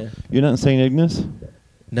 Yeah. You're not in St. Ignace?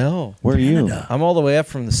 No. Where are you? I'm all the way up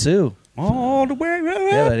from the Sioux. All the way up.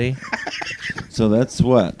 Yeah, buddy. So that's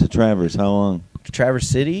what? To Traverse, how long? To Traverse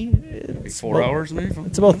City, Like it's 4 hours maybe.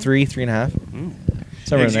 It's about 3.5.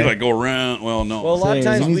 Somewhere in you there. like go around. Well, no. Well, a lot of Say,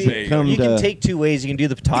 times you we, need to come you can to- take 2 ways. You can do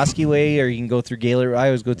the Petoskey way, or you can go through Gaylord. I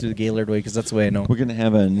always go through the Gaylord way because that's the way I know. We're going to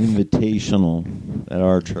have an invitational at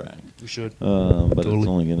our track. we should. But Totally. it's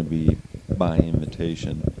only going to be by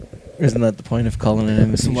invitation. Isn't that the point of calling an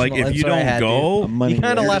invitation? Like if I'm you sorry I don't had to. go, A money you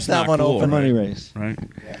kind of race. left You're just that one not cool, A open. money race. right?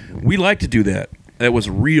 We like to do that. That was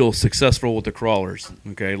real successful with the crawlers.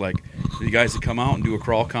 Okay, like the guys that come out and do a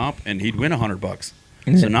crawl comp, and he'd win $100.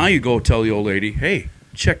 So now you go tell the old lady, "Hey,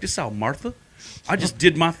 check this out, Martha. I just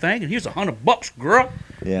did my thing, and here's $100, girl."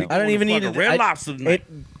 Yeah. We I don't going even to need fucking to. Red Lobster tonight.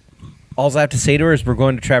 All I have to say to her is we're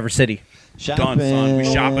going to Traverse City. Shopping. Done, son. We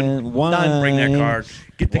shopping. Wine. Bring that card.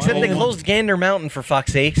 Get the Except they Wine. closed Gander Mountain for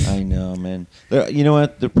fuck's sakes. I know, man. You know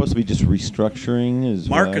what? They're supposed to be just restructuring.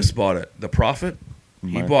 Marcus bought it. The Prophet. He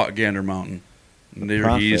Mar- bought Gander Mountain. There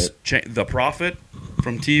Prophet. he's the Prophet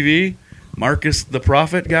from TV. Marcus, the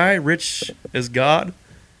Prophet guy, rich as God.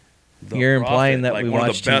 The You're implying that like we one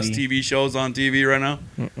watch of the best TV. TV shows on TV right now.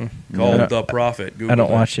 I Called don't- The Prophet. Google I don't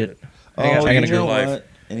that watch shit. it. Oh, I gotta you go. know life. what?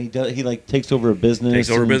 And he does. He like takes over a business. Takes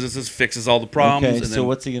over and- businesses, fixes all the problems, Okay, and so then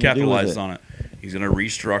what's he gonna do with capitalizes it? on it. He's going to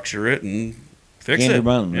restructure it and fix Gander it.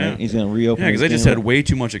 Mountain, yeah. right? He's going to reopen. Yeah, because his they just Gander- had way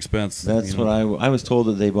too much expense. That's you know. what I was told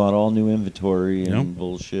that they bought all new inventory and Yep.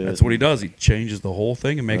 bullshit. That's what he does. He changes the whole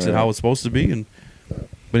thing and makes it Right. how it's supposed to be. And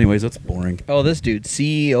but anyways, that's boring. Oh, this dude,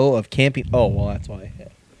 CEO of Camping. Oh, well, that's why.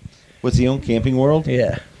 What's he own? Camping World?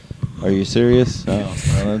 Yeah, Are you serious? Oh,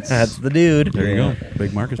 well, that's the dude. There you Yeah. go,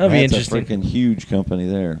 big Marcus. That'd be that's a interesting. freaking huge company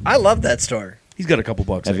there. I love that store. He's got a couple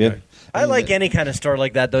bucks. Have that you? guy. I like any kind of store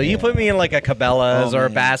like that, though. You Yeah. put me in like a Cabela's Oh, or a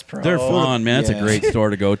man. Bass Pro. They're fun, man. It's a Yeah. great store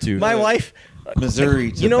to go to. My wife,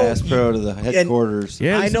 Missouri to You know, Bass Pro to the headquarters.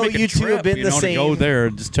 Yeah, I just know make a you two trip, have been you the know, to same. go there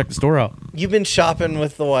and just check the store out. you've been shopping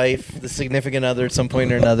with the wife, the significant other at some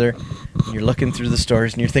point or another, and you're looking through the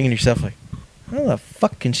stores and you're thinking to yourself, like, how the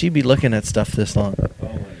fuck can she be looking at stuff this long?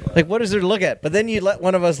 Like, what is there to look at? But then you let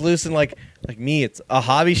one of us loose in, like me, it's a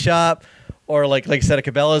hobby shop, or like I said, a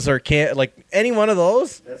Cabela's, or like any one of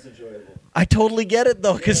those. That's enjoyable. I totally get it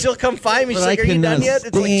though, because she'll come find me. She's But like, I "Are you done cannot yet?"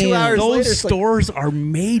 It's like 2 hours Those later. It's like, stores are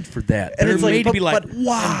made for that. and They're it's like, made to be like, but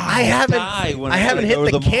wow. I haven't hit go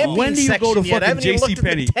to the the mall. camping When do you section go to yet. I haven't fucking even looked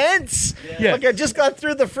at JCPenney? the tents. Yeah. Like I just got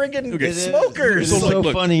through the friggin' Okay. smokers. It's so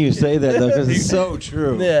look. funny you say that though, because it's so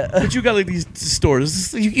true. Yeah. But you got like these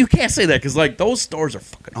stores. You can't say that because like those stores are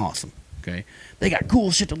fucking awesome. Okay, they got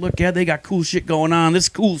cool shit to look at. They got cool shit going on. This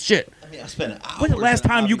cool shit. I mean, I spent hours. When's the last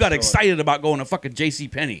in a time you hobby got store. excited about going to fucking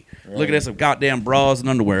JCPenney? Looking at some goddamn bras and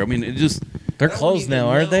underwear. I mean, it just They're I don't closed even now,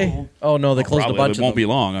 aren't they? know. Oh no, they closed probably, a bunch it of won't them. be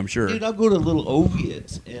long, I'm sure. Dude, I'll go to Little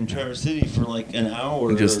Oviatt's in Traverse City for like an hour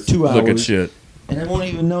And just or 2 hours. look at shit. And I won't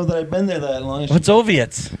even know that I've been there that long. What's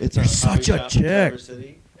Oviatt's? It's You're a such hobby a shop in chick. Traverse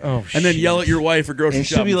City. Oh, And then shit. yell at your wife for grocery And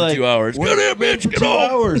she'll shopping be for like, 2 hours. "Where Get have here, you been bitch. for Get 2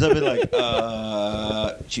 off. hours?" I'll be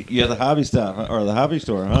like, you at the hobby stop or the hobby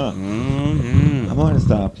store, huh? I might have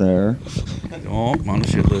stopped there. Oh, I'm on the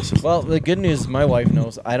shit list. Well, the good news, my wife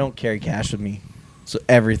knows I don't carry cash with me, so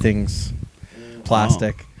everything's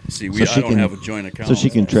plastic. See, So I she don't can- have a joint account. so she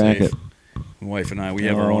can We're track safe. it. My wife and I, we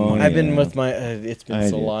have our own Oh, money. I've been yeah. with my. It's been I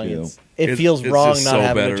so do, long. too. It feels it's wrong just not so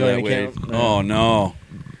having better a joint that way. account. Oh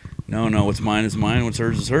no, what's mine is mine. What's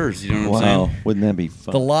hers is hers. You know what I'm Wow, saying? wouldn't that be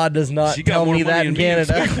fun? The law does not She got tell more me that money in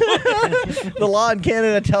than me. Canada. The law in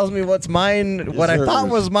Canada tells me what's mine. What I thought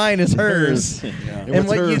hers. was mine is hers, Yeah. and what's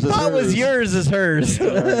what you hers is thought was hers. yours is hers.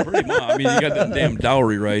 Pretty much. I mean, you got the damn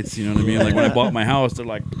dowry rights. You know what I mean? Like when I bought my house, they're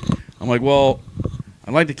like, I'm like, well,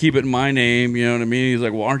 I'd like to keep it in my name. You know what I mean? He's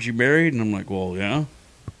like, well, aren't you married? And I'm like, well, yeah.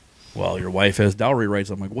 Well, your wife has dowry rights.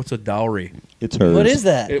 I'm like, what's a dowry? It's hers. What is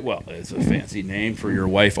that? Well, it's a fancy name for your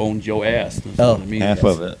wife owns your ass. That's Oh. what it means. Half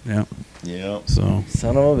of it. Yeah. Yep. So,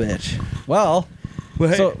 Son of a bitch. Well,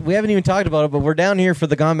 hey. so we haven't even talked about it, but we're down here for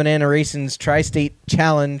the Gone Banana Racing's Tri-State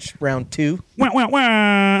Challenge Round 2. wah, wah,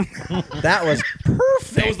 wah. That was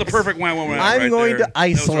perfect. That was the perfect wah, wah, wah. I'm right going there. to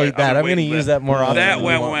isolate that. I'm going to use that more often. That than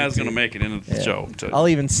wah, you wah, want wah me is going to. to make it into the Yeah. show. I'll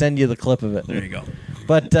even send you the clip of it. There you go.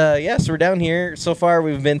 But yeah, so we're down here. So far,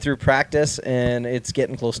 we've been through practice, and it's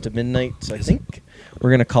getting close to midnight. So I think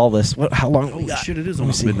we're gonna call this. How long? have we Holy got? shit! It is Let me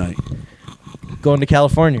almost see. midnight. Going to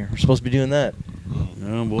California. We're supposed to be doing that.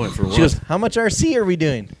 Oh boy, for what? She goes, "How much RC are we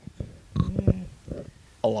doing?"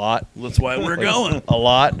 A lot. That's why we're going. A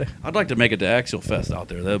lot. I'd like to make it to Axial Fest out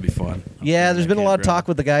there. That would be fun. Yeah, there's been a lot of talk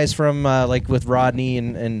with the guys from like with Rodney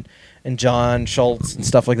and John Schultz and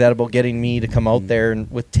stuff like that about getting me to come out there and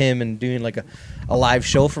with Tim and doing like a live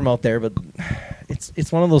show from out there. But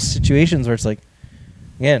it's one of those situations where it's like,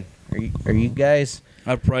 again, are you guys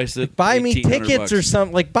I've priced it. buy me $1,800 tickets or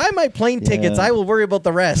something? Like buy my plane tickets. Yeah. I will worry about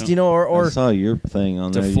the rest. Yeah. You know, I or saw your thing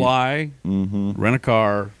on to there. fly, Mm-hmm. rent a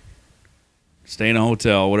car, stay in a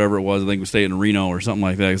hotel, whatever it was. I think we stayed in Reno or something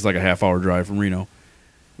like that. It's like a half-hour drive from Reno.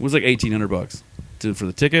 It was like $1,800 for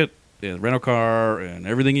the ticket, and rental car, and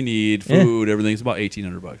everything you need, Yeah. food, everything. It's about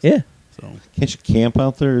 $1,800. yeah. So Can't you camp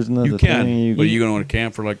out there? Isn't that you the can, thing? but are you going to want to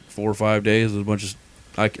camp for like 4 or 5 days? There's a bunch of.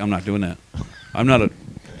 I'm not doing that. I'm not a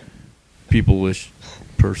people-ish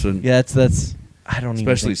person. Yeah, that's. I don't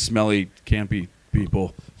Especially even. smelly, campy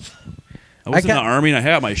people. I was in got- the Army, and I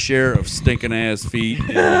had my share of stinking ass feet.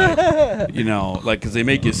 And like, you know, like, because they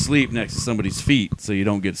make you sleep next to somebody's feet so you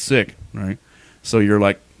don't get sick, right? So you're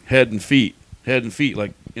like head and feet,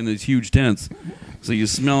 like in these huge tents. So you're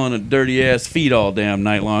smelling a dirty ass feet all damn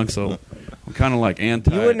night long. So I'm kind of like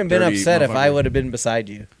anti. You wouldn't have been dirty upset if I motherfucker. would have been beside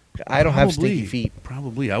you. I don't have Probably. stinky feet.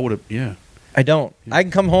 Probably, I would have. Yeah. I don't. I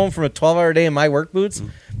can come home from a 12-hour day in my work boots,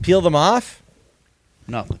 peel them off.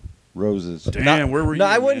 Nothing. Roses. Damn, where were you? No,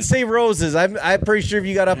 I wouldn't man? say roses. I'm pretty sure if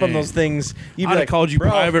you got up on Man. those things, you'd I'd be have like, called you "Bro,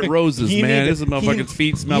 private roses, you man. need This to- motherfucker's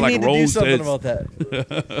feet smell you like need to do roses. something about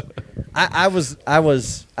that.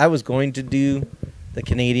 I was going to do the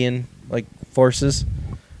Canadian like forces,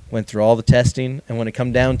 went through all the testing, and when it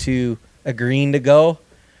come down to agreeing to go,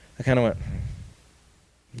 I kind of went.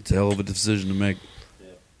 It's a hell of a decision to make.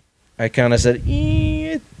 I kind of said,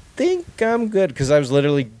 I think I'm good because I was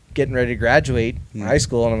literally getting ready to graduate high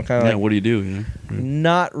school, and I'm kind of Yeah, like, what do you do? You know?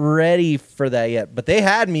 not ready for that yet. But they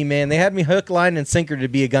had me, man. They had me hook, line, and sinker to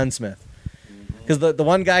be a gunsmith. Because the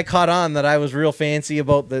one guy caught on that I was real fancy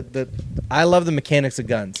about the I love the mechanics of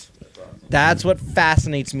guns. That's what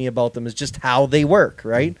fascinates me about them is just how they work,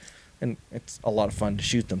 right? And it's a lot of fun to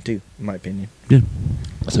shoot them too, in my opinion.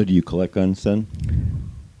 So do you collect guns then?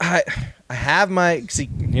 I have my see.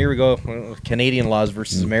 Here we go. Canadian laws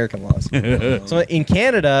versus American laws. So in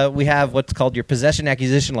Canada, we have what's called your possession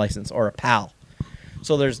acquisition license, or a PAL.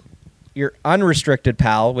 So there's your unrestricted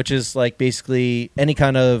PAL, which is like basically any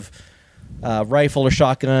kind of rifle or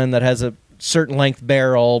shotgun that has a certain length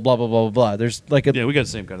barrel, blah, blah, blah, blah, blah. There's like a... Yeah, we got the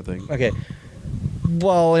same kind of thing. Okay.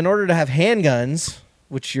 Well, in order to have handguns,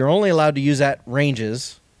 which you're only allowed to use at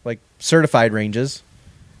ranges, like certified ranges,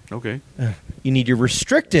 Okay. you need your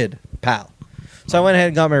restricted PAL. So I went ahead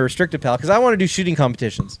and got my restricted PAL because I want to do shooting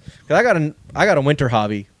competitions. Because I got a winter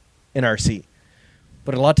hobby in RC.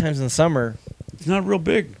 But a lot of times in the summer... It's not real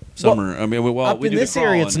big summer. I mean, well, up we in do the this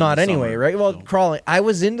area, it's not crawling in the anyway, summer, right? Well, so. crawling. I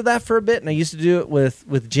was into that for a bit, and I used to do it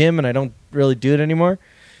with Jim, and I don't really do it anymore.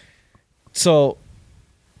 So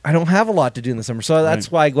I don't have a lot to do in the summer. So that's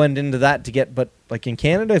Right. why I went into that to get. But like in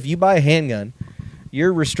Canada, if you buy a handgun,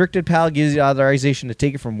 your restricted PAL gives you authorization to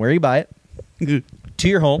take it from where you buy it to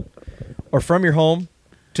your home, or from your home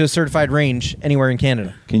to a certified range anywhere in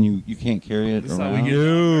Canada. Can you can't carry it This is how around? we get it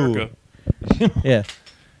in America. Yeah,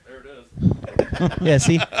 There it is. yeah.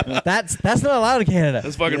 See, that's not allowed in Canada.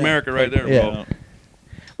 That's fucking America right there, Yeah. bro.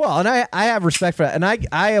 Well, and I have respect for that. And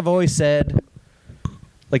I have always said,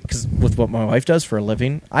 like, because with what my wife does for a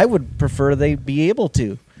living, I would prefer they be able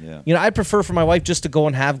to. Yeah. You know, I'd prefer for my wife just to go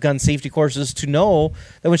and have gun safety courses to know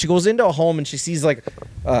that when she goes into a home and she sees, like,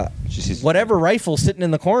 She sees whatever rifle sitting in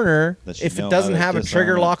the corner, That she if know it doesn't how to have a disarm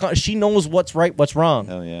trigger it. lock on, she knows what's right, what's wrong.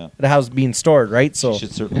 Hell yeah. The house being stored, right? So She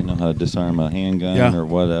should certainly know how to disarm a handgun Yeah. or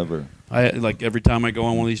whatever. I like every time I go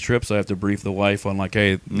on one of these trips, I have to brief the wife on like,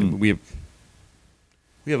 hey, we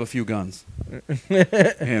have a few guns,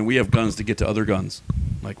 and we have guns to get to other guns.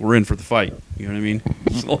 Like we're in for the fight. You know what I mean?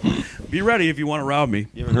 So, be ready if you want to rob me.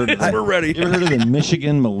 You ever heard of We're ready. You ever heard of the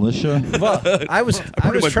Michigan militia? well, I was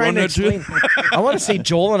pretty much trying to run that too. explain. I want to say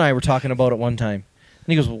Joel and I were talking about it one time.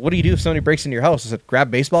 And he goes, well, what do you do if somebody breaks into your house? I said, grab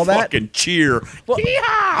a baseball bat. Fucking cheer. Well,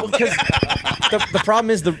 because the problem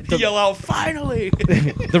is Yell out, finally.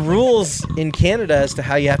 the rules in Canada as to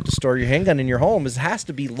how you have to store your handgun in your home is it has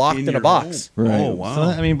to be locked in a your box. home. Right. Oh, wow. So,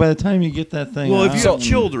 I mean, by the time you get that thing Well, if you out, have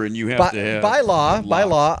children, you have By, to have. by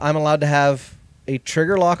law, I'm allowed to have a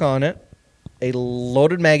trigger lock on it, a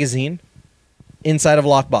loaded magazine, inside of a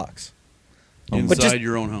lockbox, inside but just-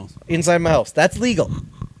 your own house. inside my house. That's legal.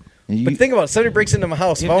 and you, But think about it. Somebody breaks into my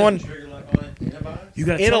house. If I want, You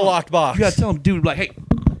got in a locked box. You got to tell them, dude, like, hey,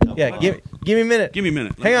 yeah, give me a minute. give me a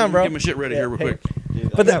minute. Hang on, bro. Get my shit ready Yeah, here real hang-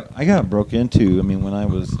 quick. But I got broke into. I mean, when I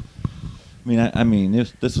was, I mean,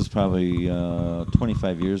 this was probably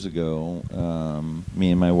 25 years ago.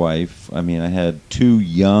 Me and my wife. I mean, I had 2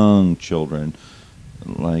 young children,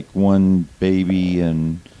 like one baby,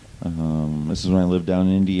 and this is when I lived down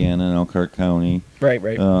in Indiana in Elkhart County. right.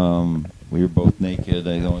 We were both naked.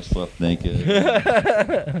 I always slept naked.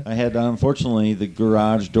 I had, unfortunately, the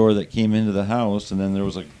garage door that came into the house, and then there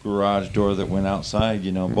was a garage door that went outside.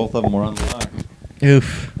 You know, both of them were unlocked.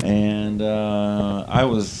 Oof. And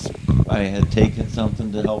I had taken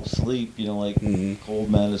something to help sleep, you know, like cold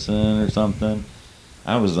medicine or something.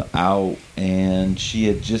 I was out, and she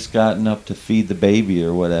had just gotten up to feed the baby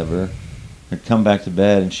or whatever. Had come back to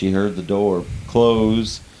bed, and she heard the door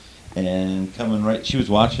close, and coming right. She was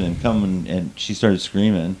watching him coming, and she started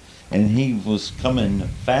screaming, and he was coming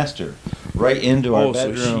faster, right into our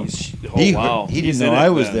bedroom. Wow. He He's didn't know in it I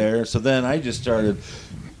was then. there, so then I just started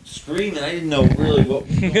screaming. I didn't know really what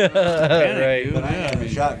was going on. Right. But I had a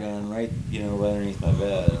shotgun right underneath my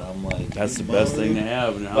bed, and I'm like, That's the best thing to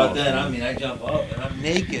have in the house. But then, I mean, I jump up and I'm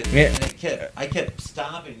naked, Yeah. and I kept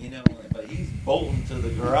stopping, you know. But he's bolting to the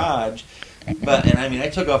garage, and I mean, I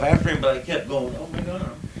took off after him, but I kept going. Oh my god,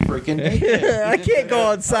 I'm freaking naked! I can't go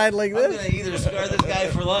outside like I'm this. gonna either scar this guy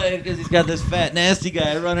for life because he's got this fat, nasty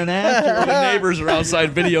guy running after the him. neighbors are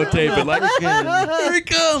outside videotaping, like, here he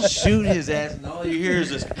comes. Shoot his ass, and all you hear is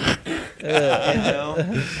this. You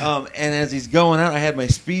know, and as he's going out, I had my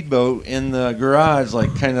speedboat in the garage,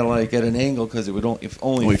 like kind of like at an angle because it would only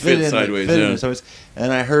fit fit in sideways, fit yeah. in, so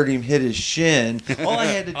and I heard him hit his shin. All I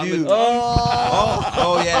had to On do, the-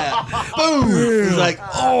 oh yeah, boom! He's like,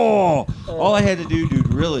 oh. All I had to do,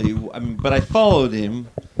 dude, really. I mean, but I followed him.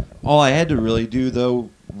 All I had to really do, though,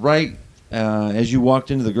 right as you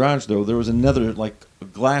walked into the garage, though, there was another like a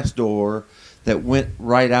glass door that went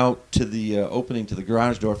right out to the opening to the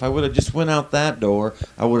garage door. If I would have just went out that door,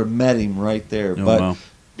 I would have met him right there. Oh, but wow.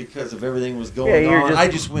 because of everything was going on, I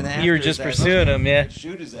just went after You were his just ass. pursuing him, yeah.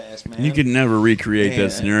 Shoot his ass, man. You can never recreate And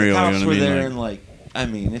that scenario. The cops You know were what I there mean? in like, I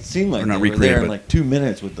mean, it seemed like Or not they were recreate, there in but- like 2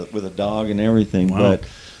 minutes with a dog and everything. Wow. But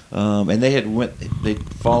and they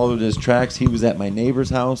followed his tracks. He was at my neighbor's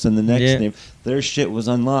house, and the next Yeah. neighbor, their shit was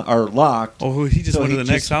locked. Oh, he just So went to he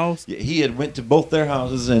the next just- house? Yeah, he had went to both their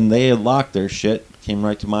houses, and they had locked their shit. Came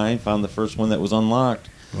right to mine, found the first one that was unlocked.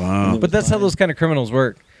 Wow. But that's how those kind of criminals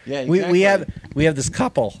work. Yeah, We exactly. we have this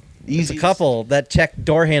couple. It's Easy. a couple that check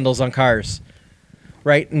door handles on cars.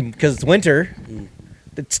 right? Because it's winter.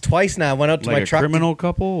 It's twice now. I went out to Like my a truck. criminal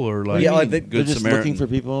couple or like Yeah, Good They're just Samaritan? looking for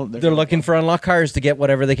people. They're looking for unlocked cars to get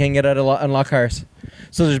whatever they can get out of unlocked cars.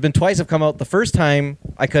 So there's been twice I've come out. The first time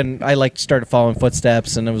I couldn't. I started following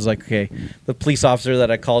footsteps, and it was like, okay. The police officer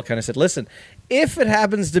that I called kind of said, "Listen, if it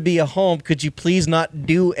happens to be a home, could you please not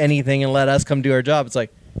do anything and let us come do our job?" It's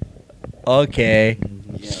like, okay,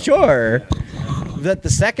 sure. That the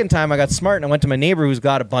second time I got smart and I went to my neighbor who's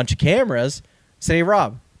got a bunch of cameras. Said, "Hey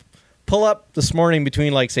Rob, pull up this morning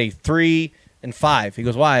between like say 3 and 5. He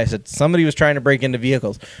goes, "Why?" I said, "Somebody was trying to break into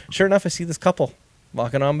vehicles." Sure enough, I see this couple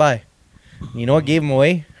walking on by. You know what gave them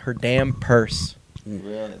away? Her damn purse.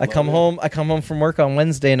 Really? I come home from work on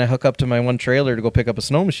Wednesday and I hook up to my one trailer to go pick up a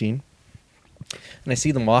snow machine. And I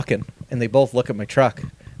see them walking and they both look at my truck.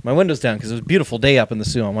 My window's down because it was a beautiful day up in the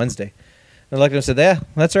Sioux on Wednesday. And I looked at them and said, "Yeah,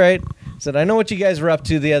 that's right." I said, "I know what you guys were up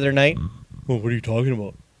to the other night." "Well, what are you talking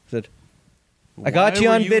about?" I said, "I got Why you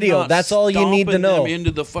were on video. not That's all you need to stomping know." them into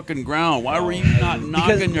the fucking ground. Why were you not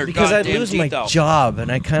knocking their Because I'd goddamn lose my teeth out? job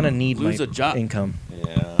and I kind of need Lose my a job. income.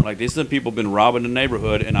 Yeah. Like there's some people been robbing the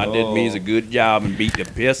neighborhood, and I did me as a good job and beat the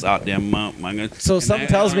piss out them. So something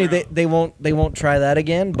tells me they won't try that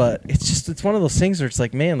again. But it's one of those things where it's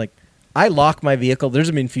like, man, like I lock my vehicle. There's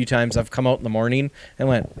been a few times I've come out in the morning and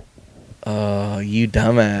went, "Oh, you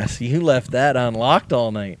dumbass, you left that unlocked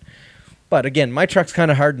all night." But again, my truck's kind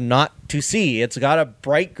of hard not to see. It's got a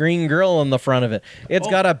bright green grill on the front of it. It's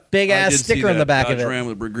got a big ass sticker on the back of Dodge it. Ram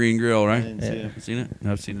with a green grill, I right? didn't see Yeah. it. You seen it?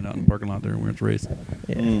 I've seen it out in the parking lot there where it's raced.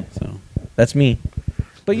 Yeah. So That's me.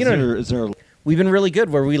 But you know, is there a we've been really good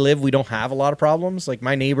where we live. We don't have a lot of problems. Like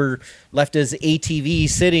my neighbor left his ATV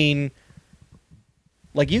sitting.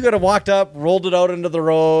 Like you could have walked up, rolled it out into the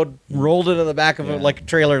road, rolled it in the back of Yeah. a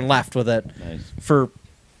trailer, and left with it nice? for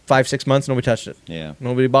 5-6 months. Nobody touched it. Yeah.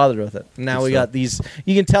 Nobody bothered with it. Now Good we stuff. got these.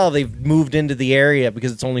 You can tell they've moved into the area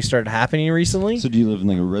because it's only started happening recently. So do you live in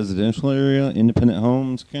like a residential area, independent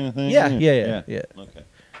homes kind of thing? Yeah. Okay.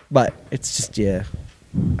 But it's just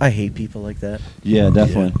I hate people like that. Yeah,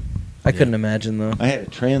 definitely. I couldn't imagine though. I had a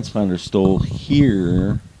transponder stole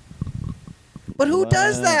here. But who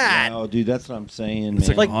does that? Oh, dude, that's what I'm saying, it's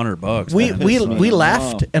man. like Like, $100. We man. we pissed me we off,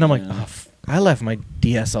 left, and I'm like, man. I left my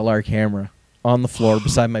DSLR camera on the floor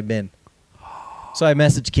beside my bin. So I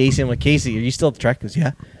messaged Casey. I'm like, "Casey, are you still at the truck?" He goes,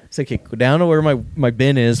 "Yeah." I said, "Okay, go down to where my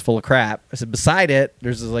bin is full of crap." I said, "Beside it,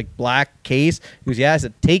 there's this like black case." He goes, "Yeah." I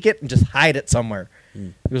said, "Take it and just hide it somewhere."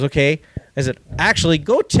 He goes, "Okay." I said, "Actually,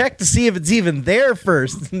 go check to see if it's even there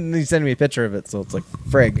first." And he sent me a picture of it, so it's like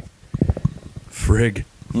frig. Frig.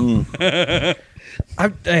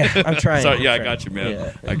 I'm trying. Sorry, yeah, I I'm got you, man.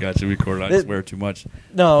 Yeah. I got you. We recorded. I This- swear too much.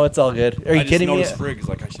 No, it's all good. Are you I just kidding me? noticed Frig is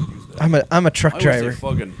like I should use that. I'm a truck I always say driver.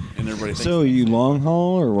 fucking, and everybody thinks. So are you long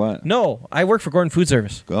haul or what? No, I work for Gordon Food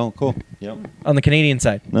Service Oh, cool. Yep. on the Canadian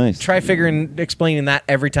side. Nice. Try explaining that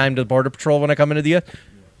every time to the Border Patrol when I come into the U.S.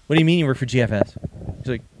 What do you mean you work for GFS? He's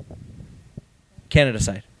like, Canada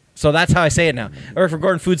side. So that's how I say it now. I work for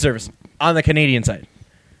Gordon Food Service on the Canadian side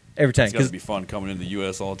every time. it's got Because to be fun coming into the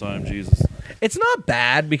U.S. all the time. Jesus. it's not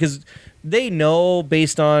bad because they know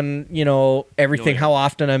based on, everything, Yeah. how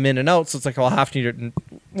often I'm in and out. So it's like, I'll have to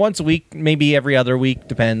once a week, maybe every other week,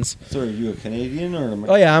 depends. So are you a Canadian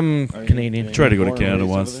or? Oh, yeah, I'm Are you Canadian. Tried to go to born and Canada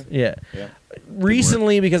raised over once. there? Yeah. Yeah.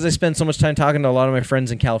 Recently, because I spent so much time talking to a lot of my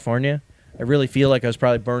friends in California, I really feel like I was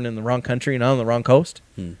probably born in the wrong country and on the wrong coast.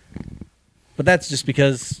 But that's just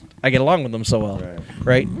because I get along with them so well,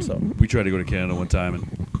 right? So We tried to go to Canada one time,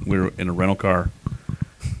 and we were in a rental car.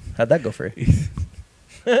 how'd that go for you?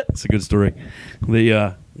 It's a good story. We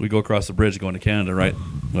go across the bridge going to Canada, right?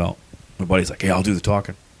 Well, my buddy's like, "Hey, I'll do the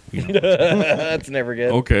talking." You know, That's never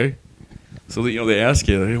good. okay. So they ask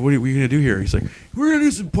you, "Hey, what are we gonna do here?" He's like, "We're gonna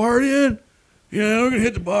do some partying. We're gonna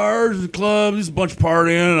hit the bars and the clubs. There's a bunch of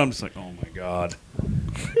partying." And I'm just like, "Oh my god."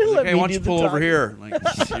 He's like, "Hey, why don't you pull over here?" Like,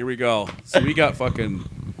 here we go. So we got fucking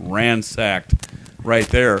ransacked right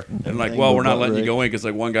there, and like, well, we're not letting you go in because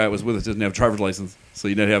like one guy was with us doesn't have a driver's license, so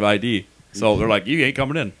you didn't have ID. So they're like, "You ain't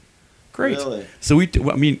coming in." Great. Really? So we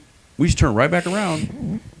just turn right back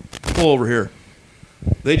around, pull over here.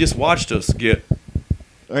 They just watched us get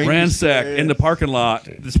Are you ransacked serious? in the parking lot.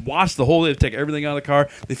 Just watched the whole day, take everything out of the car.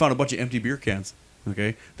 They found a bunch of empty beer cans.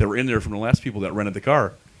 Okay, that were in there from the last people that rented the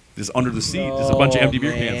car. Just under the seat, just a bunch of empty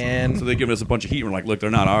beer man. cans. So they give us a bunch of heat. We're like, look, they're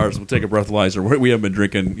not ours. We'll take a breathalyzer. We haven't been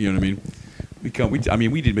drinking. You know what I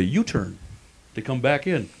mean? We did a U-turn to come back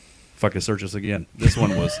in. Fucking search us again. This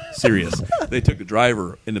one was serious. They took the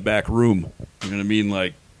driver in the back room. You know what I mean?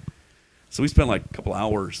 Like, so we spent like a couple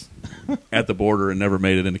hours at the border and never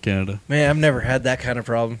made it into Canada. Man, I've never had that kind of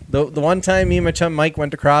problem. The one time me and my chum Mike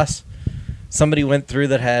went across, somebody went through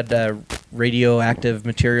that had radioactive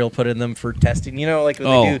material put in them for testing. You know, like when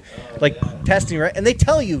they do like testing, right? And they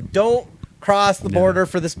tell you don't cross the border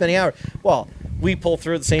for this many hours. Well, we pull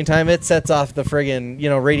through at the same time. It sets off the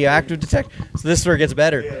friggin' radioactive detector. So this is where it gets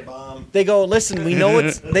better. They go, listen, we know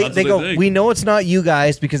it's they go, we know it's not you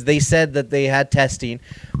guys because they said that they had testing,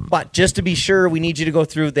 but just to be sure, we need you to go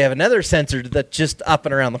through. They have another sensor that's just up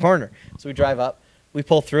and around the corner. So we drive up, we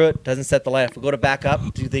pull through it, doesn't set the light off. We go to back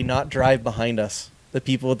up. Do they not drive behind us? The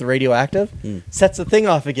people with the radioactive sets the thing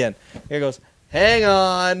off again. Here goes. Hang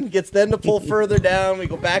on. Gets them to pull further down. We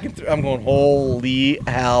go back and through. I'm going, holy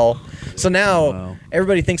hell. So now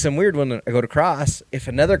everybody thinks I'm weird when I go to cross. If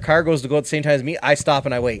another car goes to go at the same time as me, I stop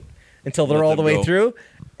and I wait until they're all the way through,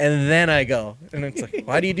 and then I go. And it's like,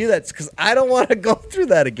 why do you do that? It's because I don't want to go through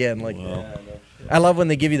that again. Like, I love when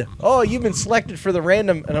they give you you've been selected for the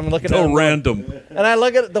random, and I'm looking at random. And I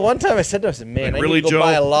look at it, the one time I said to him, I said, man, like, I need to go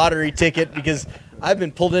buy a lottery ticket because I've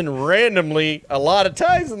been pulled in randomly a lot of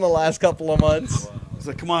times in the last couple of months. It's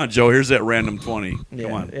like, come on, Joe. Here's that random 20. Yeah,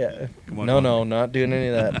 Come on. Yeah. Come on. No, not doing any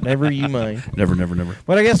of that. Never you mind. Never.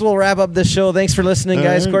 But I guess we'll wrap up this show. Thanks for listening,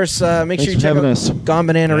 guys. Of course, make sure you check out Gone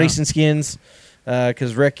Banana Racing Skins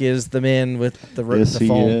because Rick is the man with the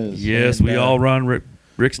phone. Yes, we all run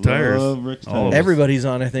Rick's tires. Rick's tires. Everybody's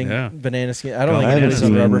on, I think, banana skin. I don't think anybody's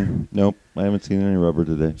on rubber. Nope, I haven't seen any rubber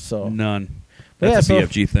today. So none. But That's a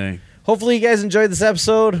BFG thing. Hopefully you guys enjoyed this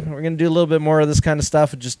episode. We're going to do a little bit more of this kind of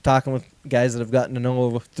stuff, just talking with guys that have gotten to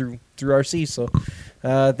know through RC. So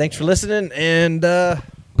thanks for listening, and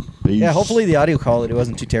hopefully the audio quality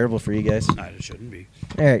wasn't too terrible for you guys. It shouldn't be.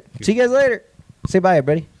 All right. See you guys later. Say bye,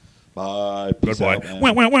 everybody. Bye. Peace Goodbye. out, man.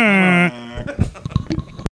 Wah, wah, wah.